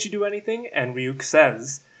something, can't you do anything? And Ryuk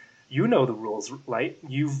says, you know the rules, Light.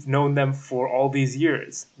 You've known them for all these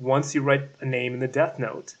years. Once you write a name in the Death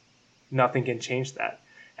Note, nothing can change that.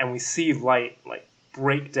 And we see Light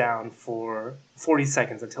break down for 40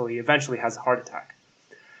 seconds until he eventually has a heart attack.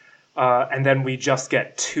 And then we just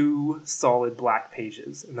get 2 solid black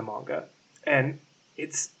pages in the manga. And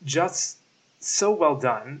it's just so well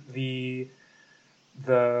done. We've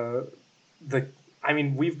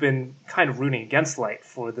been kind of rooting against Light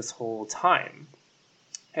for this whole time.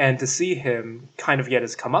 And to see him kind of get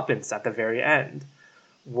his comeuppance at the very end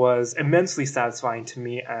was immensely satisfying to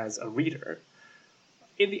me as a reader.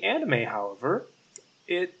 In the anime, however,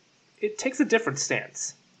 it takes a different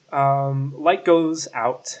stance. Light goes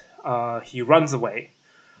out. He runs away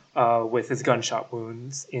with his gunshot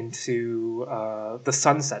wounds into the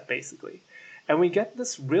sunset, basically. And we get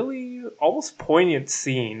this really almost poignant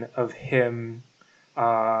scene of him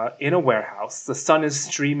in a warehouse. The sun is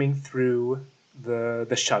streaming through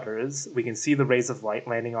the shutters. We can see the rays of light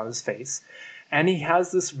landing on his face. And he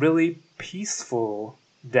has this really peaceful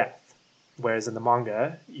death. Whereas in the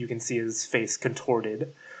manga, you can see his face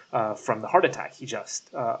contorted from the heart attack he just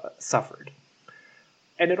suffered.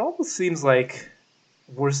 And it almost seems like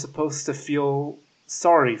we're supposed to feel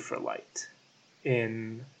sorry for Light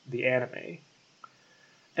in the anime.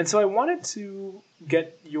 And so I wanted to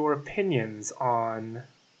get your opinions on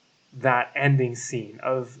that ending scene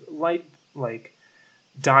of Light, like,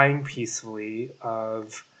 dying peacefully,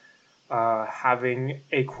 of having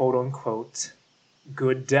a quote-unquote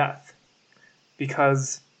good death.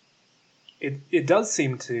 Because it does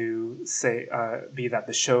seem to say be that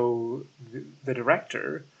the show, the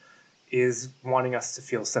director, is wanting us to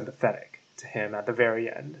feel sympathetic to him at the very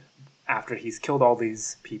end, after he's killed all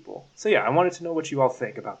these people. So yeah, I wanted to know what you all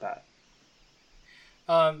think about that.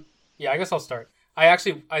 Yeah, I guess I'll start. I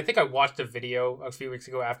think I watched a video a few weeks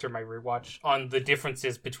ago after my rewatch on the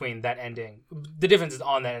differences between that ending, the differences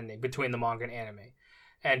on that ending between the manga and anime.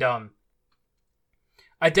 And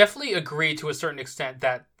I definitely agree to a certain extent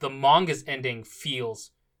that the manga's ending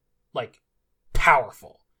feels like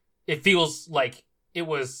powerful. It feels like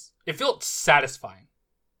it felt satisfying.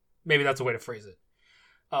 Maybe that's a way to phrase it.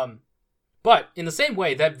 But in the same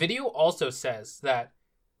way, that video also says that,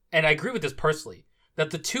 and I agree with this personally,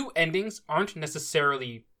 that the two endings aren't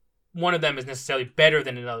necessarily, one of them is necessarily better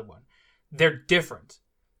than another one. They're different.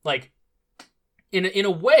 Like, in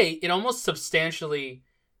a way, it almost substantially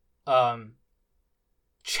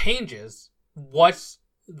changes what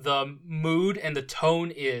the mood and the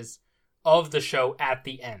tone is of the show at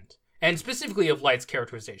the end. And specifically of Light's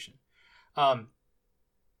characterization. I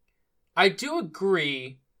do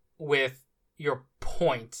agree with your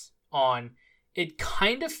point on it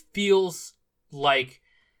kind of feels like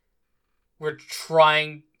we're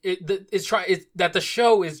trying that the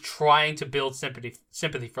show is trying to build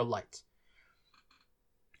sympathy for Light.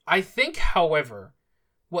 I think, however,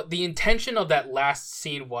 what the intention of that last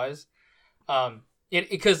scene was,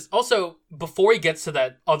 because also before he gets to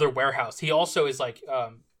that other warehouse, he also is like,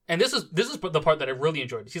 and this is the part that I really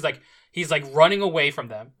enjoyed. He's like running away from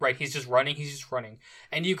them, right? He's just running,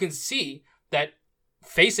 and you can see that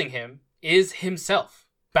facing him is himself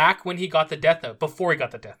back when he got the Death Note, before he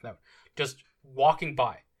got the Death Note, just walking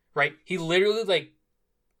by, right? He literally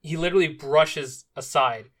brushes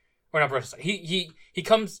aside, or not brushes aside. He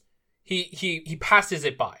comes. He passes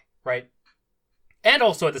it by, right? And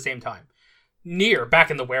also at the same time, Nier,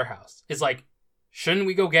 back in the warehouse, is like, shouldn't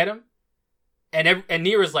we go get him? And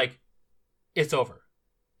Nier is like, it's over.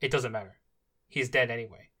 It doesn't matter. He's dead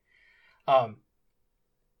anyway.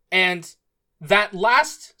 And that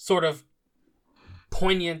last sort of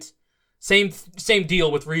poignant, same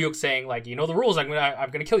deal with Ryuk saying, like, you know the rules, I'm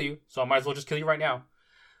gonna kill you, so I might as well just kill you right now.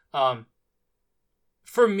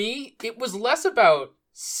 For me, it was less about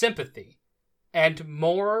sympathy and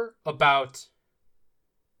more about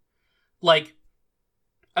like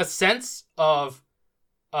a sense of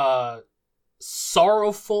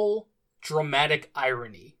sorrowful, dramatic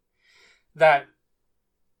irony that,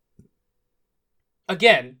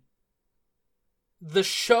 again, the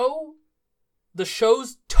show's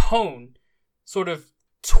tone sort of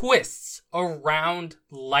twists around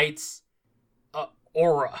Light's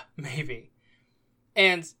aura, maybe.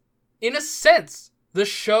 And in a sense, the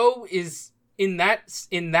show is in that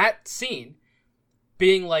scene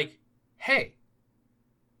being like, hey,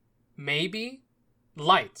 maybe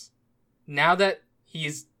Light, now that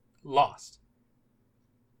he's lost,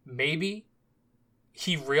 maybe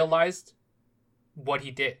he realized what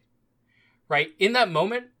he did, right? In that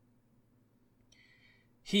moment,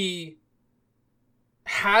 he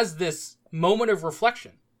has this moment of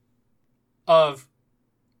reflection of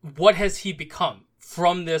what has he become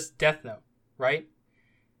from this Death Note, right?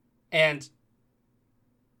 And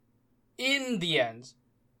in the end,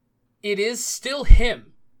 it is still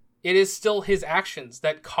him. It is still his actions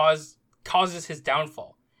that causes his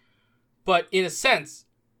downfall. But in a sense,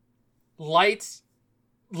 Light's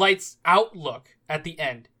outlook at the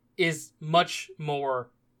end is much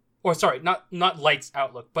more, or sorry, not Light's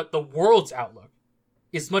outlook, but the world's outlook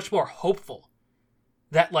is much more hopeful.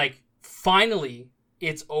 That, like, finally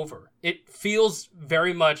it's over. It feels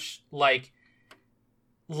very much like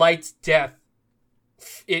Light's death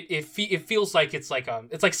it feels like it's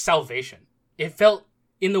like salvation. It felt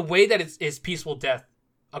in the way that his peaceful death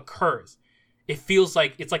occurs. It feels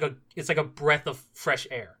like it's like a breath of fresh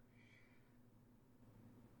air.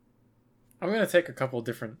 I'm gonna take a couple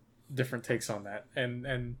different takes on that,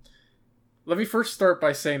 and let me first start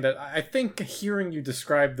by saying that I think hearing you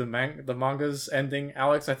describe the manga's ending,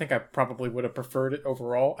 Alex, I think I probably would have preferred it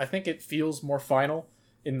overall. I think it feels more final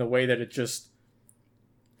in the way that it just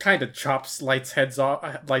kind of chops Light's head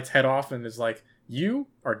off and is like, "You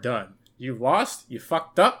are done. You lost. You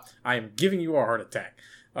fucked up. I am giving you a heart attack."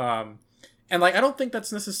 And like, I don't think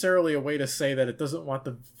that's necessarily a way to say that it doesn't want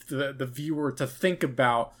the viewer to think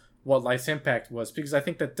about what Light's impact was, because I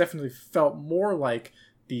think that definitely felt more like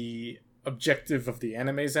the objective of the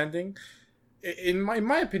anime's ending. In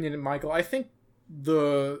my opinion, Michael, I think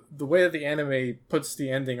the way that the anime puts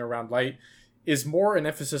the ending around Light is more an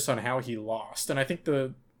emphasis on how he lost. And I think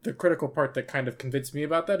the critical part that kind of convinced me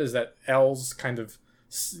about that is that L's kind of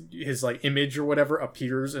his like image or whatever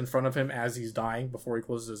appears in front of him as he's dying before he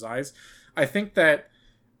closes his eyes. I think that,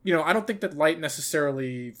 I don't think that Light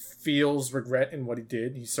necessarily feels regret in what he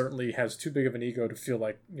did. He certainly has too big of an ego to feel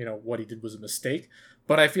like, what he did was a mistake.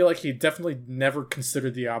 But I feel like he definitely never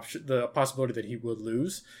considered the possibility that he would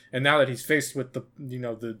lose. And now that he's faced with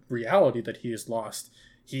the reality that he has lost,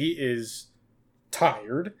 he is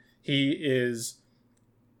tired. He is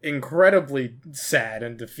incredibly sad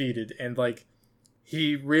and defeated. And like,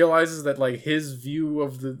 he realizes that like his view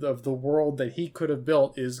of the world that he could have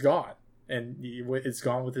built is gone. And it's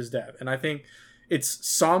gone with his death. And I think it's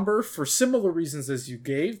somber for similar reasons as you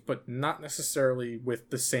gave, but not necessarily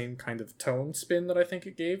with the same kind of tone spin that I think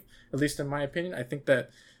it gave, at least in my opinion. I think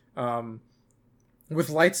that with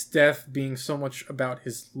Light's death being so much about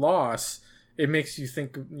his loss, it makes you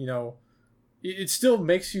think, it still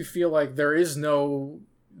makes you feel like there is no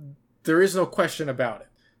question about it.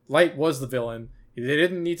 Light was the villain. They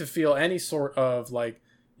didn't need to feel any sort of like,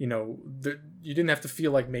 you didn't have to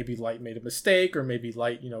feel like maybe Light made a mistake or maybe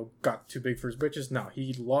Light, got too big for his britches. No,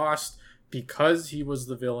 he lost because he was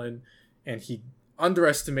the villain and he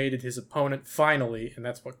underestimated his opponent finally, and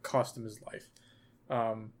that's what cost him his life.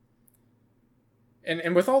 And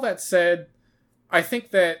with all that said, I think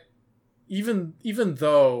that even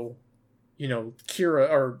though, Kira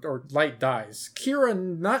or Light dies,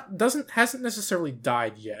 Kira hasn't necessarily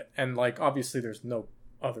died yet, and like obviously there's no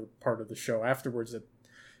other part of the show afterwards that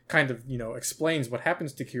kind of explains what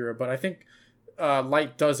happens to Kira, but I think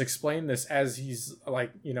Light does explain this as he's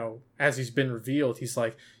like as he's been revealed. He's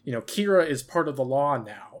like, Kira is part of the law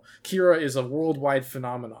now. Kira is a worldwide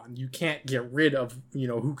phenomenon. You can't get rid of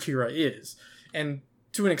who Kira is. And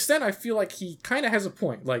to an extent, I feel like he kind of has a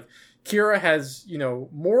point. Like, Kira has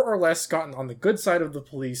more or less gotten on the good side of the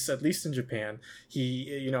police, at least in Japan.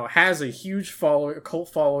 He has a huge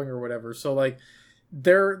cult following or whatever. So like,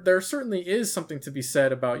 there certainly is something to be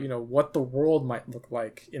said about what the world might look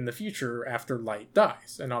like in the future after Light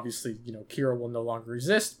dies. And obviously Kira will no longer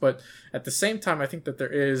exist, but at the same time I think that there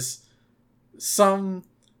is some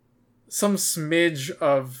smidge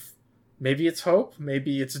of maybe it's hope,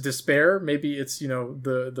 maybe it's despair, maybe it's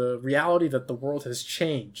the reality that the world has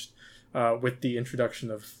changed with the introduction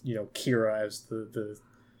of Kira as the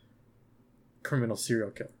criminal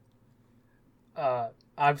serial killer.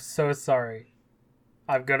 I'm so sorry.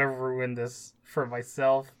 I'm gonna ruin this for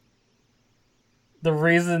myself. The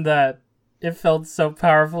reason that it felt so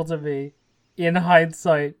powerful to me, in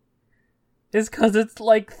hindsight, is because it's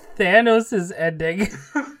like Thanos' ending.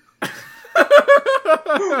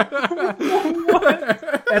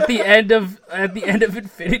 At the end of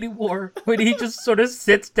Infinity War, when he just sort of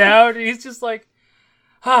sits down and he's just like,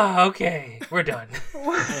 okay, we're done.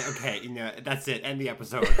 Okay, that's it. End the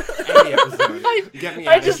episode. Get me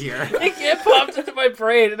out of here. It popped into my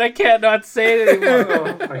brain, and I can't not say it anymore.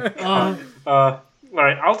 Oh my God. All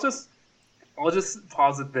right, I'll just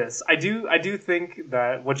posit this. I do think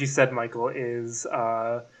that what you said, Michael, is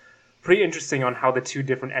pretty interesting on how the two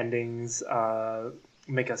different endings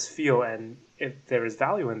make us feel, and if there is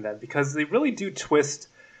value in them, because they really do twist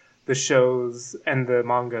the shows and the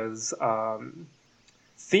manga's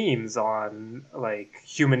themes on like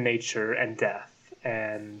human nature and death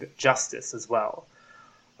and justice as well.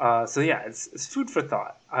 So yeah, it's food for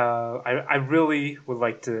thought. I really would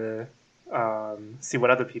like to see what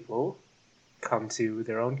other people come to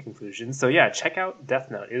their own conclusions. So yeah, check out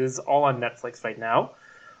Death Note. It is all on Netflix right now.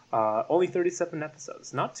 Only 37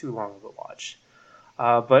 episodes, not too long of a watch.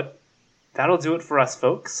 But that'll do it for us,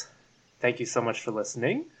 folks. Thank you so much for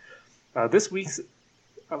listening. This week's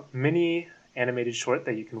mini animated short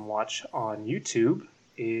that you can watch on YouTube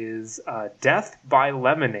is Death by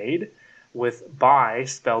Lemonade with Buy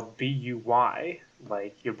spelled B-U-Y,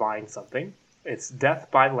 like you're buying something. It's Death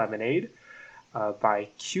by Lemonade by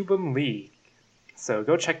Cubum Lee. So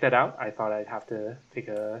go check that out. I thought I'd have to pick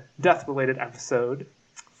a death-related episode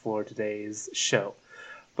for today's show.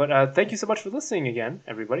 But thank you so much for listening again,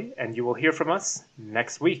 everybody, and you will hear from us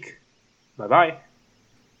next week. Bye-bye.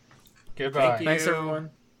 Goodbye. Thank you. Thanks,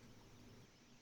 everyone.